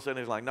crazy. And all of a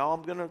sudden he's like, no,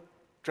 I'm going to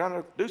try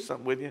to do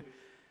something with you.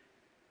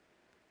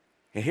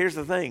 And here's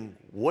the thing,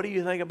 what do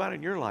you think about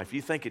in your life?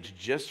 You think it's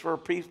just for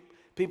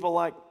people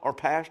like our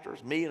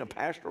pastors, me and a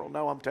pastoral?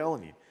 No, I'm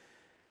telling you.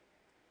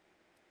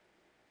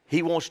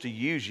 He wants to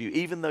use you,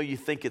 even though you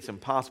think it's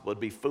impossible, it'd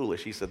be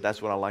foolish. He said,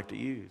 that's what I like to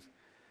use.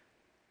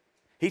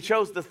 He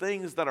chose the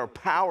things that are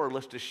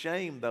powerless to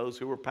shame those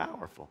who are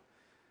powerful.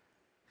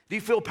 Do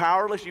you feel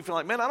powerless? You feel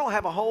like, man, I don't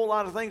have a whole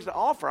lot of things to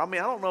offer. I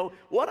mean, I don't know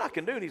what I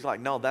can do. And he's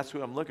like, no, that's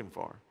who I'm looking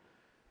for.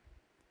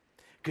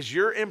 Because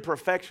your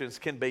imperfections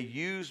can be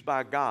used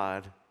by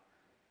God,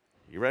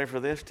 you ready for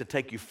this, to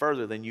take you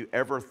further than you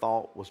ever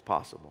thought was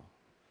possible.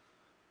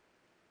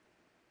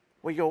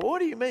 Well, you go, what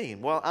do you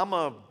mean? Well, I'm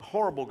a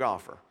horrible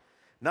golfer.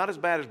 Not as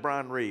bad as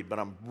Brian Reed, but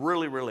I'm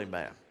really, really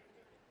bad.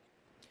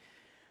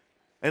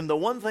 And the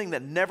one thing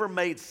that never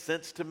made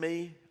sense to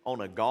me on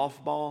a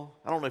golf ball,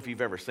 I don't know if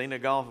you've ever seen a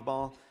golf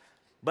ball,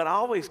 but I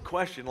always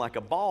question, like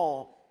a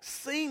ball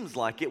seems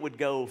like it would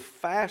go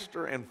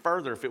faster and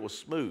further if it was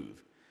smooth.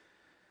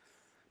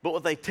 But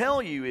what they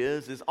tell you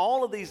is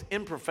all of these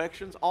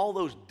imperfections, all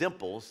those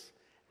dimples,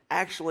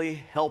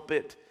 actually help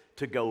it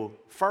to go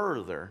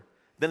further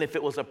than if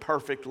it was a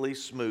perfectly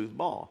smooth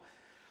ball.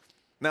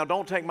 Now,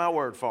 don't take my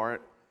word for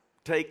it.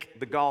 Take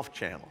the Golf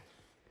Channel.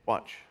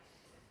 Watch.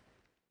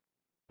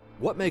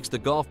 What makes the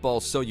golf ball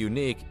so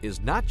unique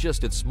is not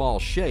just its small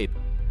shape,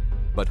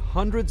 but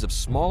hundreds of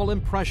small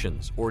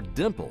impressions or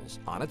dimples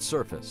on its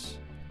surface.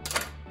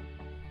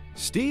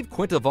 Steve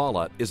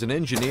Quintavala is an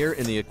engineer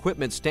in the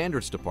Equipment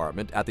Standards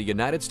Department at the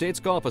United States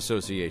Golf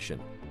Association.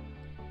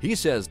 He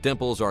says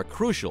dimples are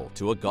crucial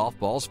to a golf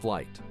ball's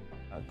flight.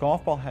 A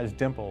golf ball has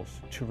dimples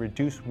to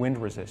reduce wind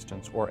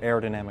resistance or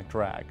aerodynamic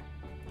drag.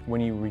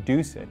 When you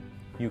reduce it,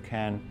 you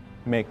can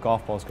make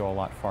golf balls go a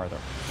lot farther.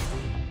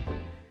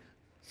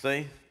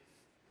 See?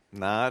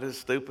 Not as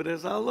stupid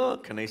as I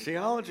look,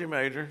 kinesiology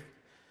major.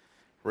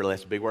 Really,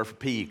 that's a big word for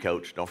PE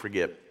coach, don't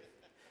forget.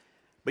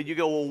 But you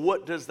go, well,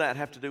 what does that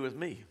have to do with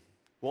me?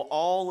 Well,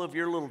 all of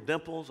your little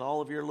dimples,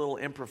 all of your little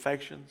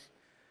imperfections,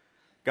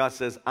 God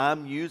says,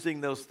 I'm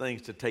using those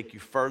things to take you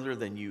further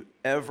than you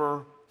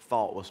ever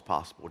thought was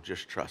possible.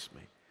 Just trust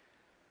me.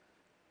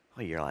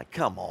 Well, you're like,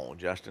 come on,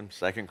 Justin.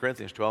 2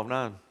 Corinthians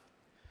 12:9.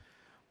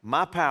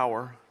 My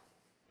power,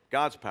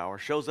 God's power,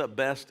 shows up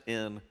best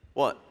in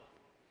what?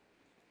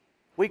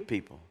 Weak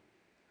people.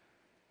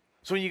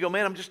 So when you go,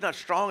 man, I'm just not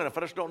strong enough.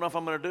 I just don't know if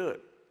I'm going to do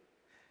it.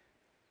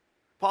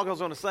 Paul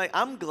goes on to say,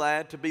 I'm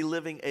glad to be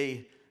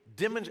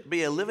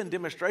be a living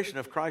demonstration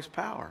of Christ's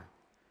power.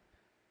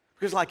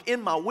 Because like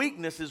in my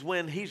weakness is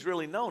when he's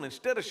really known.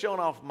 Instead of showing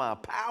off my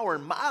power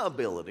and my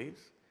abilities,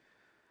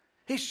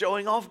 He's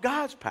showing off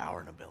God's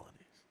power and abilities.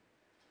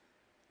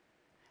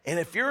 And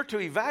if you're to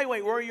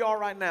evaluate where you are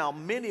right now,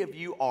 many of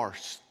you are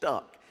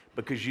stuck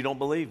because you don't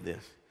believe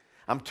this.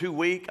 I'm too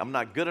weak. I'm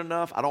not good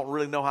enough. I don't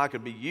really know how I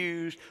could be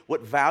used.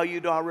 What value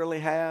do I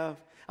really have?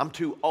 I'm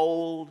too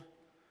old.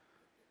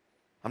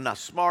 I'm not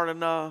smart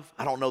enough.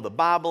 I don't know the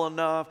Bible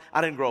enough.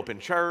 I didn't grow up in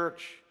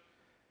church.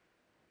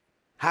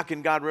 How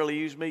can God really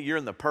use me? You're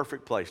in the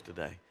perfect place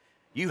today.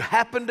 You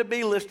happen to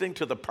be listening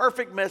to the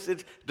perfect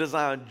message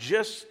designed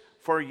just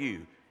for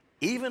you,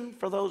 even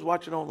for those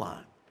watching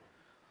online.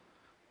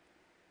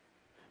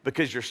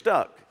 Because you're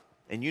stuck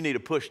and you need a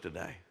push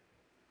today.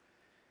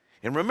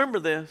 And remember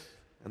this,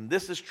 and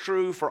this is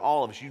true for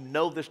all of us. You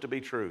know this to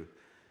be true.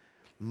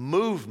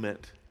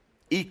 Movement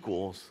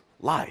equals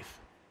life.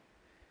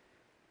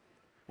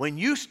 When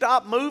you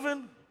stop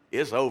moving,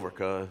 it's over,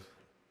 cuz.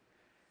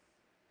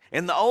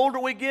 And the older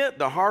we get,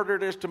 the harder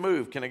it is to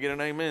move. Can I get an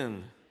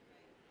amen?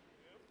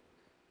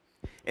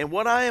 And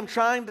what I am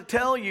trying to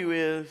tell you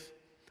is,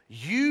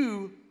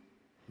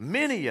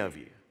 many of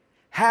you,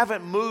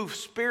 haven't moved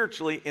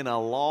spiritually in a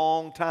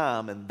long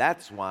time, and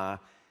that's why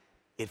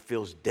it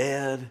feels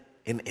dead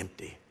and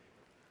empty.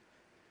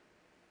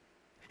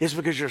 It's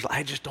because you're like,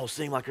 I just don't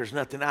seem like there's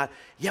nothing out.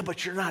 Yeah,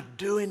 but you're not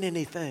doing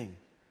anything.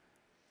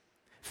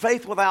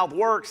 Faith without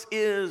works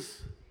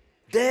is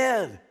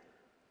dead.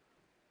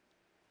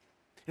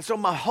 And so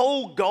my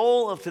whole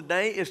goal of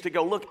today is to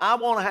go, look, I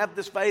want to have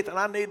this faith and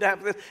I need to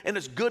have this, and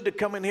it's good to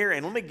come in here.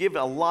 And let me give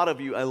a lot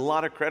of you a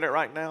lot of credit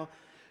right now.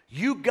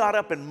 You got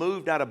up and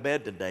moved out of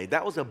bed today.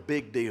 That was a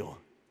big deal.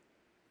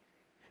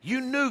 You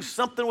knew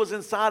something was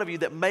inside of you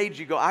that made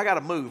you go, I got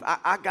to move.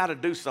 I got to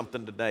do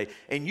something today.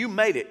 And you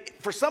made it.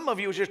 For some of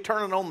you, it's just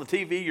turning on the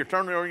TV. You're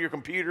turning on your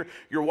computer.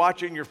 You're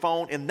watching your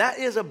phone. And that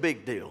is a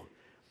big deal.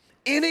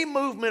 Any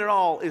movement at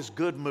all is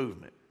good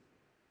movement.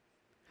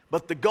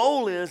 But the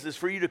goal is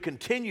for you to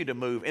continue to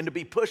move and to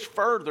be pushed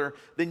further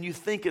than you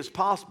think is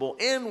possible.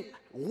 And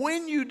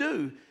when you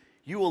do,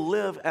 you will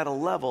live at a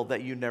level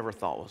that you never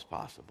thought was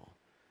possible.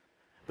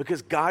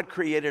 Because God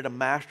created a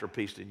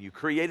masterpiece in you,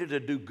 created to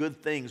do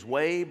good things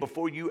way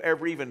before you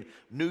ever even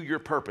knew your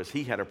purpose.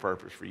 He had a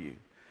purpose for you.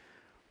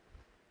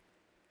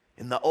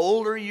 And the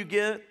older you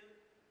get,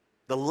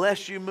 the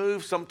less you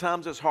move.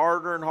 Sometimes it's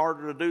harder and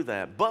harder to do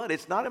that. But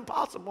it's not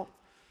impossible.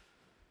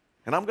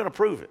 And I'm going to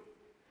prove it.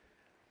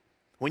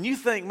 When you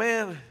think,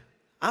 man,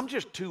 I'm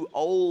just too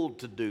old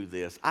to do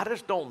this. I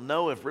just don't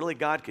know if really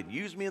God can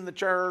use me in the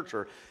church,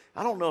 or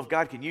I don't know if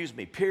God can use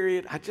me,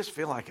 period. I just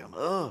feel like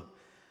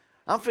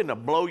I'm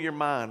finna blow your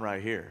mind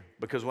right here.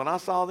 Because when I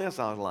saw this,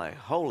 I was like,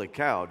 holy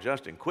cow,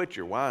 Justin, quit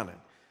your whining.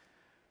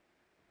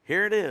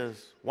 Here it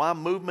is. Why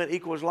movement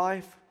equals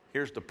life?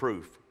 Here's the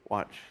proof.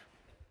 Watch.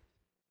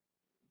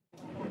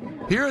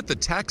 Here at the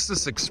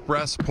Texas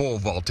Express pole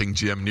vaulting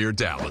gym near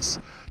Dallas,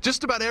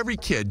 just about every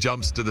kid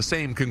jumps to the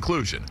same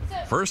conclusion.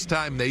 First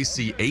time they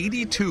see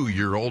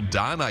 82-year-old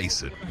Don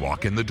Isett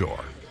walk in the door.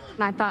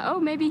 And I thought, oh,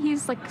 maybe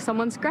he's like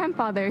someone's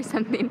grandfather or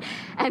something.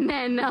 And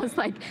then I was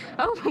like,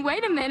 oh,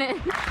 wait a minute.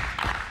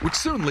 Which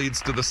soon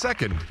leads to the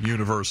second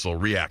universal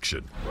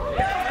reaction.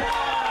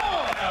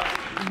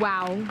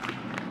 Wow.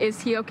 Is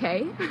he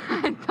okay?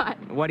 I thought.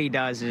 What he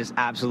does is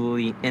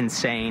absolutely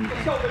insane.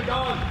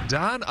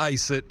 Don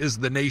Isett is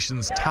the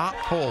nation's top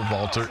pole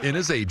vaulter in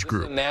his age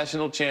group.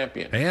 National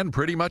champion. And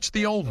pretty much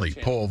the only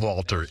pole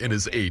vaulter in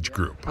his age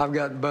group. I've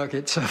got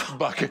buckets of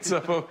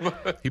them.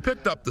 He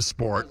picked up the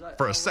sport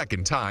for a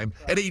second time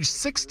at age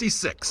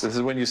 66. This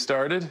is when you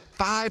started?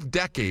 5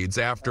 decades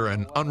after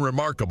an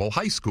unremarkable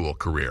high school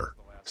career.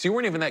 So you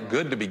weren't even that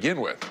good to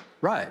begin with.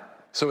 Right.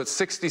 So at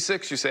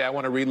 66, you say, I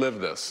want to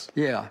relive this.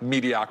 Yeah.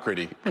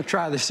 Mediocrity. I'll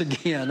try this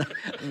again.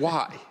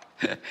 Why?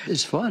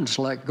 It's fun. It's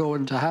like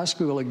going to high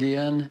school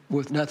again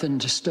with nothing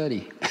to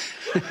study.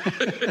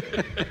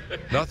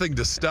 Nothing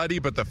to study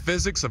but the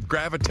physics of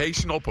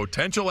gravitational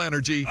potential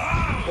energy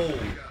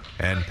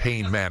and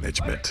pain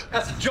management.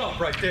 That's a jump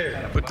right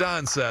there. But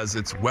Don says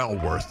it's well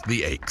worth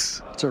the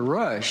aches. It's a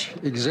rush,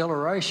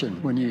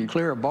 exhilaration when you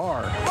clear a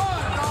bar.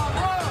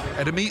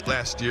 At a meet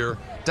last year,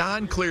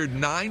 Don cleared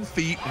 9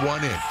 feet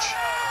 1 inch.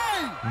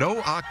 No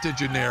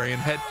octogenarian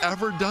had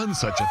ever done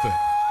such a thing.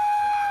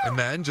 And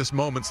then, just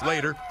moments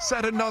later,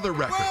 set another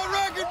record.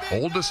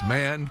 Oldest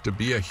man to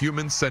be a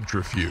human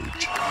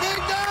centrifuge.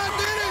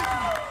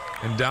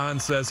 And Don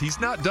says he's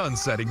not done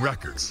setting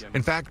records.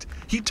 In fact,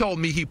 he told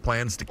me he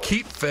plans to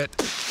keep fit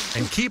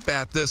and keep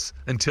at this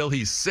until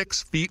he's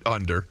 6 feet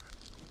under,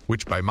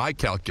 which by my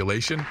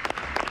calculation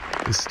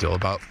is still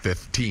about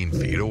 15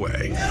 feet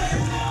away.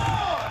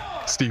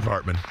 Steve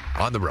Hartman,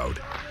 on the road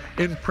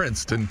in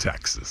Princeton,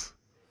 Texas.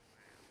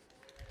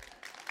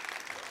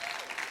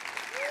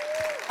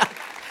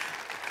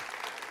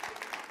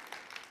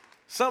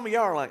 Some of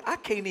y'all are like, I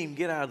can't even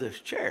get out of this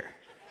chair.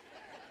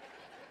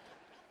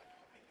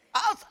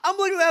 I'm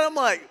looking at that, I'm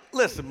like,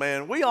 listen,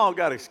 man, we all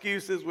got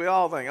excuses. We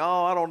all think,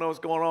 oh, I don't know what's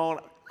going on.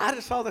 I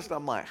just saw this, and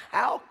I'm like,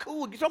 how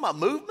cool. You talking about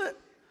movement?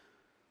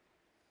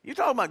 You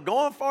talking about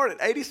going for it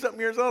at 80-something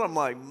years old? I'm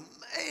like,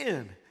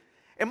 man.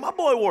 And my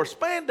boy wore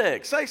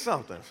spandex. Say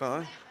something,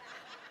 son.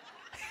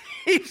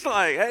 He's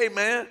like, hey,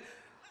 man,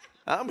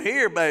 I'm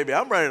here, baby.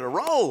 I'm ready to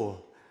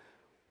roll.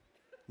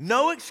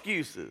 No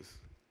excuses,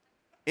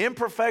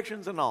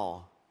 imperfections and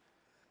all.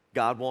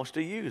 God wants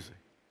to use him.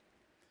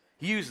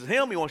 He uses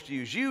him. He wants to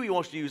use you. He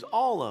wants to use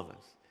all of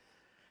us.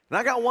 And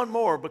I got one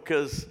more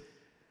because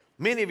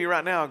many of you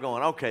right now are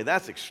going, okay,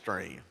 that's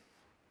extreme.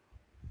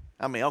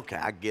 I mean, okay,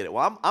 I get it.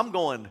 Well, I'm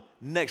going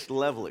next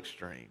level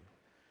extreme.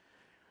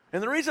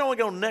 And the reason I want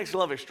to go next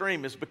level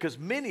extreme is because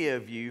many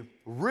of you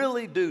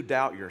really do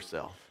doubt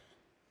yourself.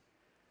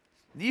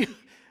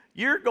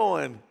 You're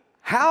going,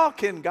 how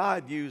can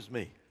God use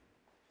me?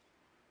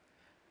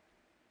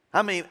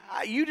 I mean,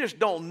 you just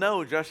don't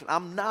know, Justin.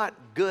 I'm not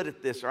good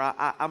at this, or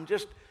I'm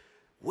just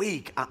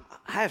weak. I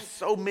have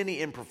so many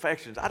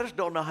imperfections. I just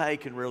don't know how he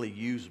can really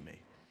use me.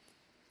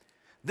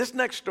 This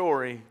next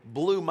story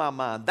blew my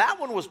mind. That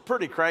one was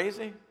pretty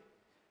crazy,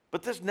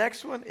 but this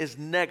next one is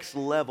next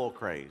level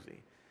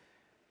crazy.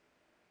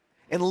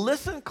 And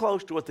listen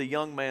close to what the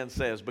young man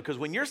says, because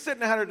when you're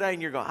sitting out today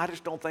and you're going, I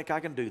just don't think I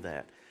can do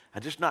that.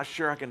 I'm just not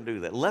sure I can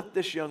do that. Let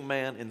this young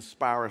man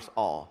inspire us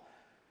all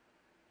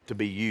to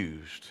be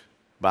used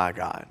by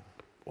God.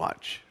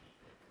 Watch.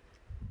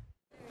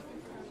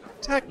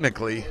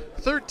 Technically,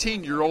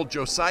 13-year-old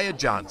Josiah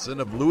Johnson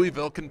of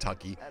Louisville,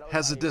 Kentucky,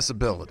 has a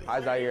disability.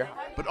 Hi, Zaire.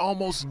 But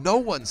almost no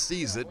one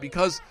sees it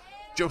because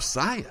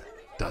Josiah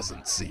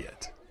doesn't see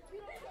it.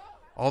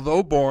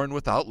 Although born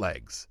without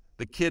legs,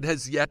 the kid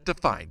has yet to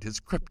find his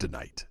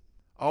kryptonite.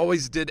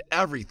 Always did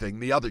everything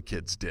the other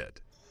kids did.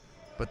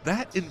 But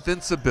that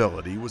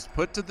invincibility was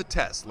put to the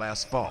test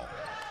last fall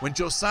when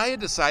Josiah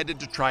decided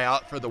to try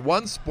out for the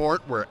one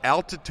sport where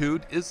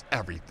altitude is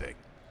everything.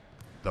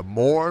 The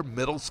Moore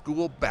Middle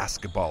School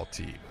basketball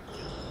team.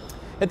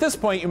 At this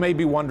point, you may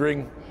be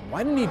wondering,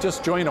 why didn't he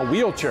just join a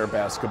wheelchair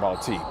basketball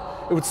team?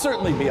 It would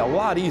certainly be a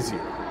lot easier.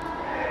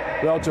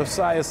 Well,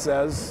 Josiah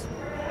says,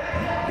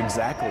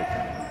 exactly.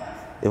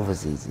 It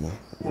was easy.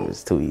 It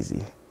was too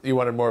easy. You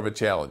wanted more of a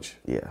challenge.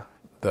 Yeah.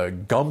 The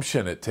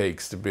gumption it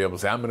takes to be able to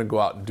say, I'm going to go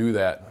out and do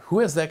that. Who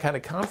has that kind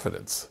of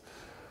confidence?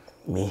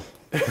 Me.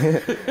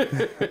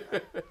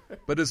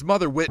 But his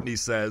mother Whitney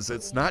says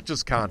it's not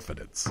just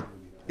confidence,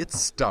 it's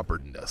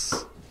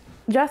stubbornness.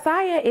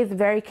 Josiah is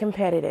very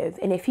competitive,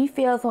 and if he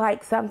feels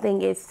like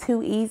something is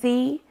too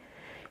easy,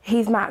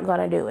 he's not going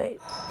to do it.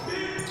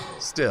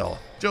 Still,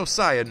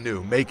 Josiah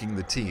knew making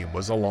the team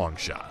was a long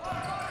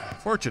shot.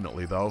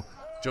 Fortunately, though,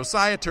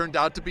 Josiah turned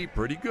out to be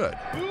pretty good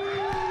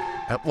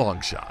at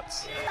long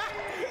shots.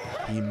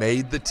 He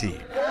made the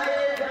team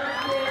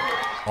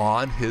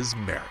on his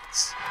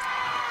merits.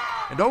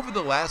 And over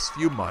the last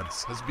few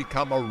months has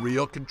become a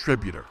real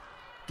contributor,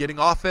 getting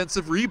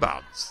offensive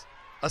rebounds,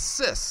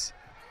 assists,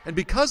 and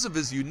because of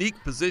his unique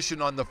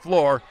position on the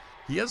floor,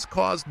 he has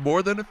caused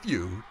more than a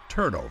few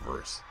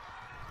turnovers.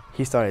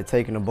 He started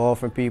taking the ball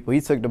from people.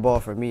 He took the ball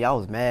from me. I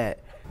was mad.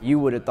 You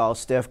would have thought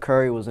Steph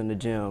Curry was in the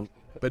gym.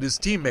 But his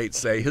teammates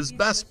say his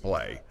best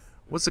play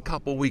was a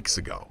couple weeks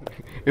ago.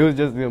 It was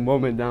just a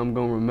moment that I'm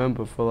going to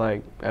remember for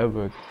like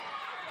ever.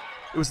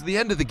 It was the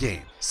end of the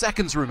game,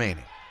 seconds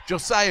remaining.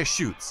 Josiah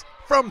shoots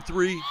from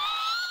three.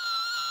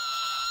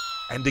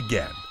 And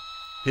again,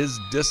 his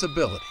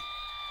disability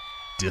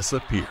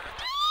disappeared.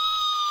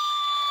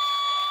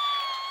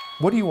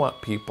 What do you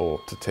want people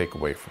to take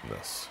away from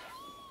this?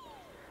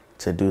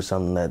 To do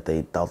something that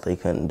they thought they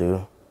couldn't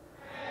do.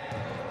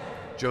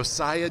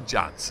 Josiah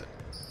Johnson,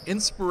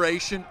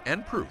 inspiration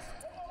and proof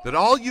that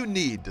all you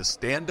need to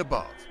stand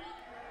above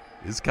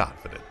is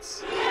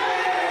confidence.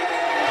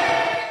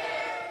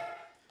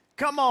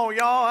 Come on,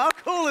 y'all. How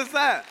cool is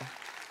that?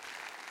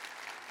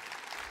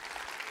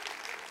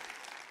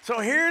 So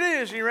here it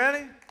is. You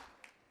ready?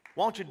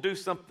 Why don't you do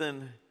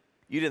something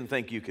you didn't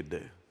think you could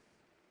do?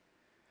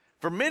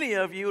 For many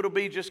of you, it'll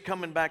be just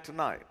coming back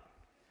tonight.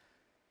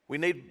 We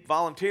need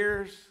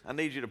volunteers. I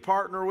need you to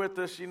partner with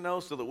us,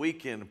 so that we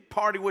can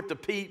party with the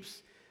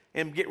peeps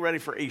and get ready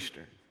for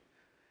Easter.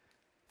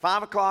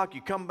 5 o'clock,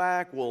 you come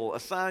back, we'll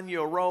assign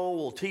you a role,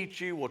 we'll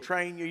teach you, we'll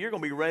train you. You're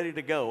going to be ready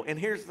to go. And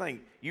here's the thing.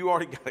 You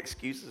already got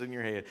excuses in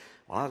your head.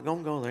 Well, I was going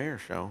to go to the air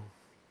show.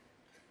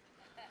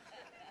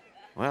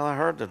 Well, I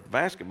heard the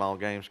basketball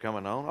game's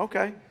coming on.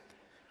 Okay.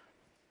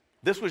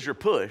 This was your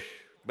push.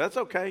 That's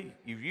okay.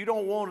 If you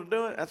don't want to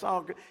do it, that's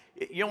all good.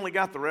 You only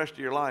got the rest of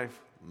your life,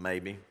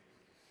 maybe.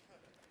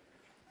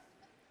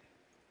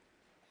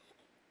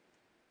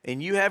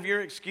 And you have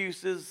your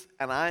excuses,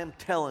 and I am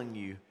telling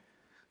you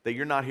that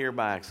you're not here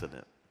by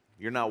accident.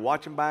 You're not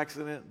watching by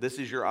accident. This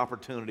is your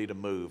opportunity to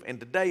move. And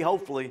today,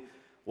 hopefully,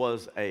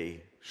 was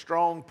a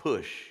strong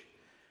push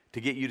to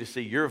get you to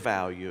see your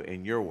value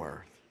and your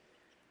worth.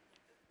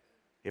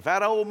 If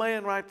that old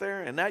man right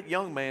there and that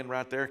young man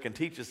right there can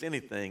teach us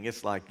anything,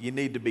 it's like you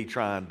need to be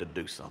trying to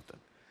do something.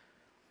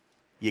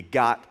 You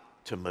got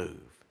to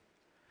move.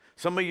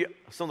 Some of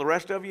the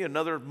rest of you,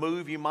 another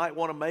move you might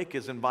want to make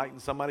is inviting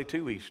somebody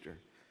to Easter.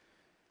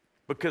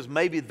 Because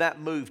maybe that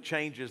move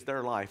changes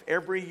their life.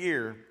 Every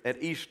year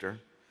at Easter,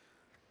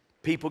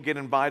 people get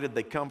invited,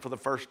 they come for the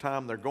first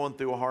time, they're going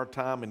through a hard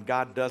time, and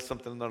God does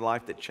something in their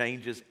life that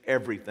changes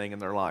everything in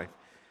their life.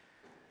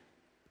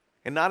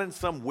 And not in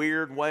some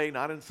weird way,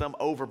 not in some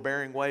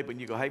overbearing way, but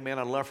you go, hey man,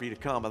 I'd love for you to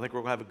come. I think we're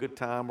going to have a good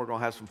time. We're going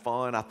to have some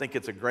fun. I think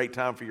it's a great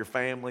time for your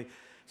family.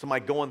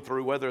 Somebody going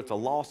through, whether it's a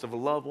loss of a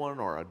loved one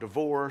or a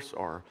divorce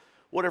or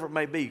whatever it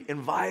may be,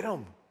 invite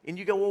them. And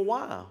you go, well,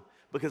 why?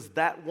 Because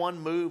that one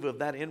move of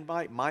that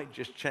invite might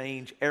just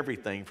change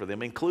everything for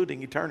them,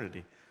 including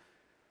eternity.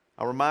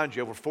 I'll remind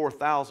you, over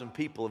 4,000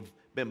 people have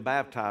been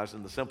baptized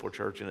in the Simple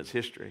Church in its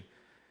history.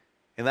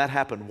 And that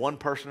happened one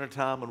person at a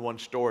time and one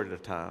story at a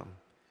time.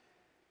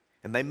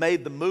 And they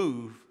made the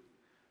move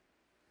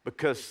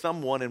because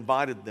someone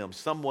invited them,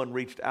 someone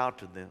reached out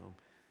to them,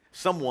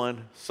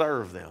 someone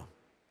served them,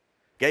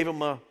 gave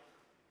them a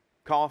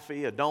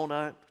coffee, a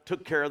donut,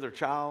 took care of their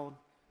child,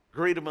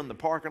 greeted them in the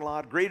parking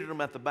lot, greeted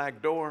them at the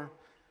back door.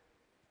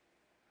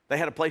 They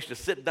had a place to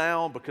sit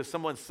down because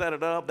someone set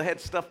it up. They had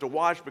stuff to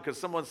wash because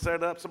someone set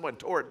it up, someone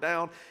tore it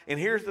down. And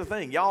here's the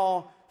thing,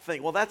 y'all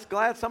think, well, that's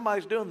glad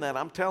somebody's doing that.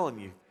 I'm telling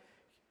you.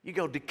 You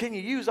go, can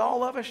you use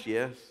all of us?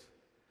 Yes.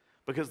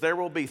 Because there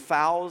will be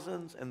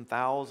thousands and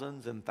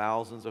thousands and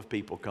thousands of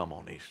people come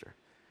on Easter.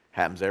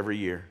 Happens every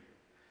year.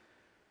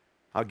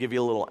 I'll give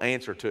you a little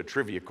answer to a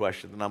trivia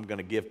question that I'm going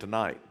to give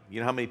tonight. You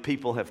know how many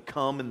people have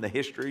come in the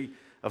history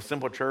of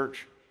Simple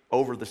Church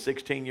over the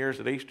 16 years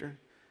at Easter?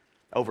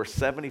 Over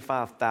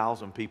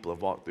 75,000 people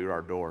have walked through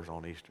our doors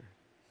on Easter.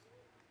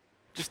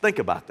 Just think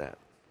about that.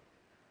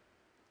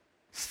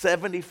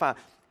 75.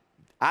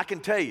 I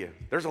can tell you,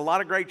 there's a lot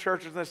of great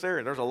churches in this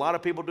area. There's a lot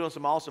of people doing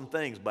some awesome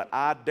things, but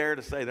I dare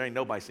to say there ain't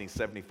nobody seen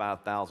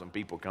 75,000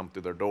 people come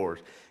through their doors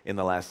in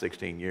the last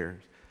 16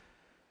 years.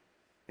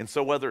 And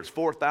so whether it's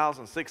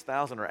 4,000,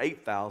 6,000, or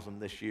 8,000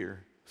 this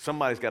year,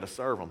 somebody's got to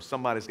serve them.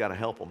 Somebody's got to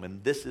help them.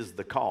 And this is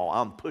the call.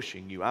 I'm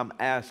pushing you. I'm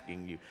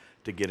asking you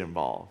to get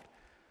involved.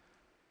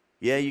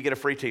 Yeah, you get a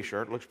free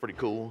t-shirt. It looks pretty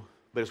cool,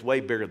 but it's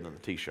way bigger than the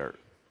t-shirt.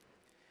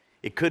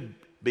 It could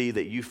be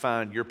that you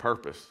find your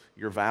purpose,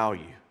 your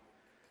value,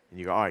 and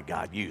you go, all right,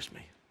 God, use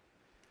me.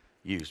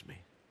 Use me.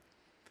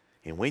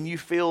 And when you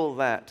feel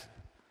that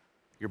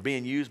you're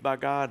being used by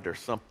God, there's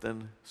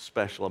something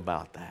special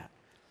about that.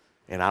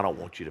 And I don't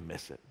want you to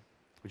miss it.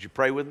 Would you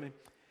pray with me?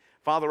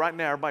 Father, right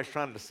now, everybody's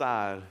trying to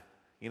decide,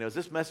 is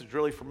this message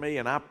really for me?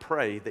 And I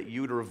pray that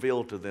you would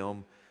reveal to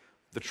them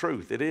the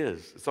truth. It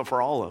is. It's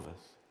for all of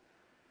us.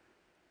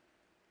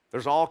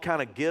 There's all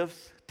kind of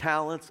gifts,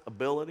 talents,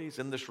 abilities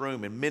in this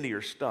room, and many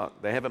are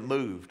stuck. They haven't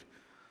moved.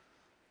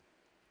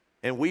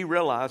 And we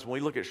realize when we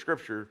look at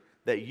Scripture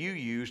that you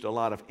used a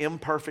lot of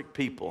imperfect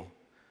people.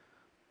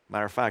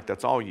 Matter of fact,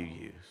 that's all you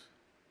use.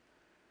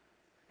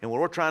 And when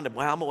we're trying to,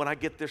 when I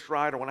get this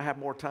right or when I have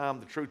more time,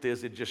 the truth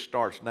is it just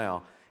starts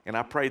now. And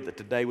I pray that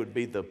today would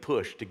be the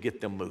push to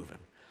get them moving.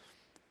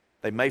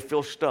 They may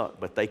feel stuck,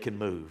 but they can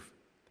move.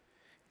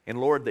 And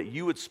Lord, that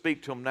you would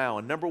speak to them now.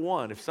 And number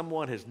one, if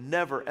someone has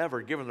never,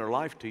 ever given their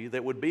life to you,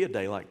 that would be a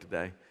day like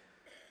today.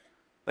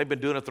 They've been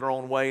doing it their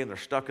own way, and they're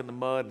stuck in the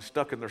mud and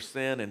stuck in their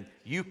sin, and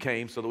you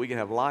came so that we can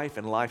have life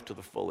and life to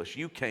the fullest.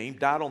 You came,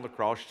 died on the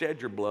cross, shed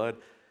your blood,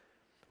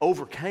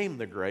 overcame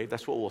the grave.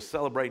 That's what we'll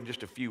celebrate in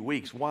just a few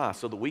weeks. Why?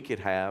 So that we could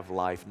have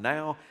life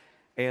now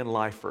and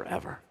life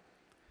forever.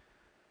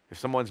 If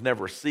someone's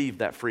never received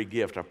that free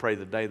gift, I pray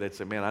today they'd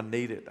say, man, I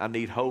need it. I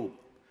need hope.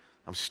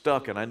 I'm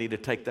stuck, and I need to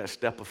take that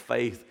step of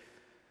faith,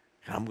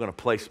 and I'm going to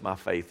place my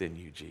faith in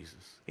you,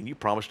 Jesus. And you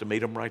promised to meet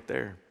them right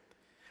there.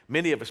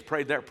 Many of us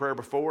prayed that prayer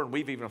before, and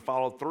we've even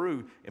followed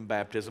through in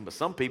baptism, but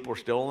some people are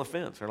still on the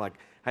fence. They're like,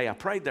 hey, I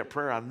prayed that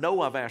prayer. I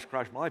know I've asked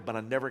Christ in my life, but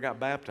I never got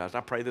baptized.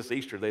 I pray this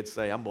Easter they'd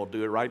say, I'm going to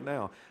do it right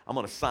now. I'm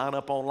going to sign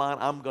up online.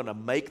 I'm going to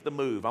make the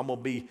move. I'm going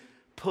to be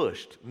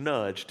pushed,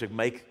 nudged to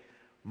make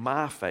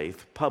my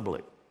faith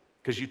public.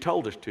 Because you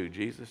told us to,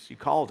 Jesus. You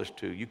called us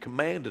to. You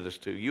commanded us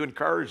to. You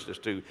encouraged us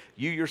to.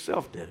 You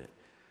yourself did it.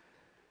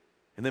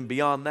 And then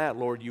beyond that,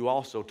 Lord, you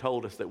also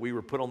told us that we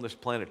were put on this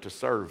planet to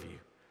serve you.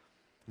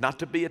 Not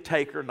to be a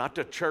taker, not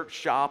to church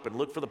shop and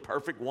look for the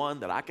perfect one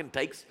that I can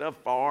take stuff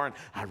for and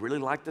I really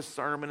like the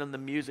sermon and the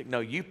music. No,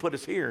 you put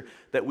us here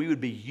that we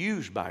would be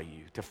used by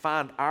you to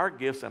find our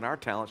gifts and our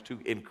talents to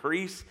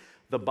increase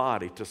the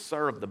body, to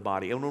serve the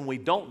body. And when we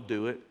don't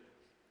do it,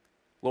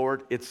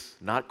 Lord, it's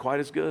not quite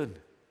as good.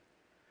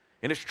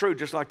 And it's true,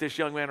 just like this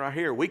young man right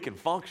here, we can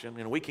function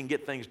and we can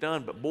get things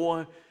done, but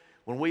boy,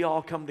 when we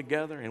all come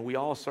together and we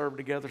all serve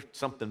together,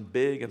 something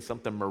big and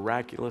something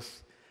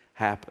miraculous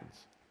happens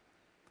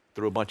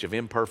through a bunch of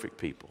imperfect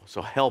people.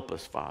 So help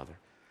us, Father,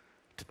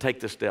 to take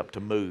the step to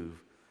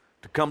move,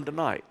 to come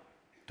tonight,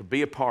 to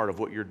be a part of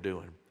what you're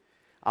doing.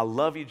 I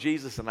love you,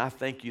 Jesus, and I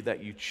thank you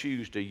that you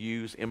choose to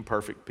use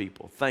imperfect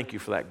people. Thank you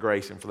for that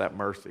grace and for that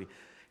mercy.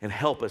 And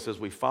help us as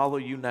we follow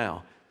you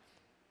now,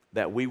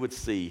 that we would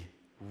see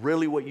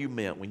really what you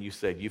meant when you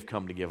said you've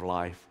come to give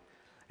life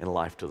and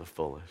life to the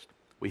fullest.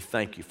 We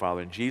thank you,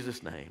 Father, in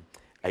Jesus' name.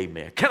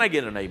 Amen. Can I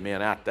get an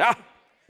amen out there?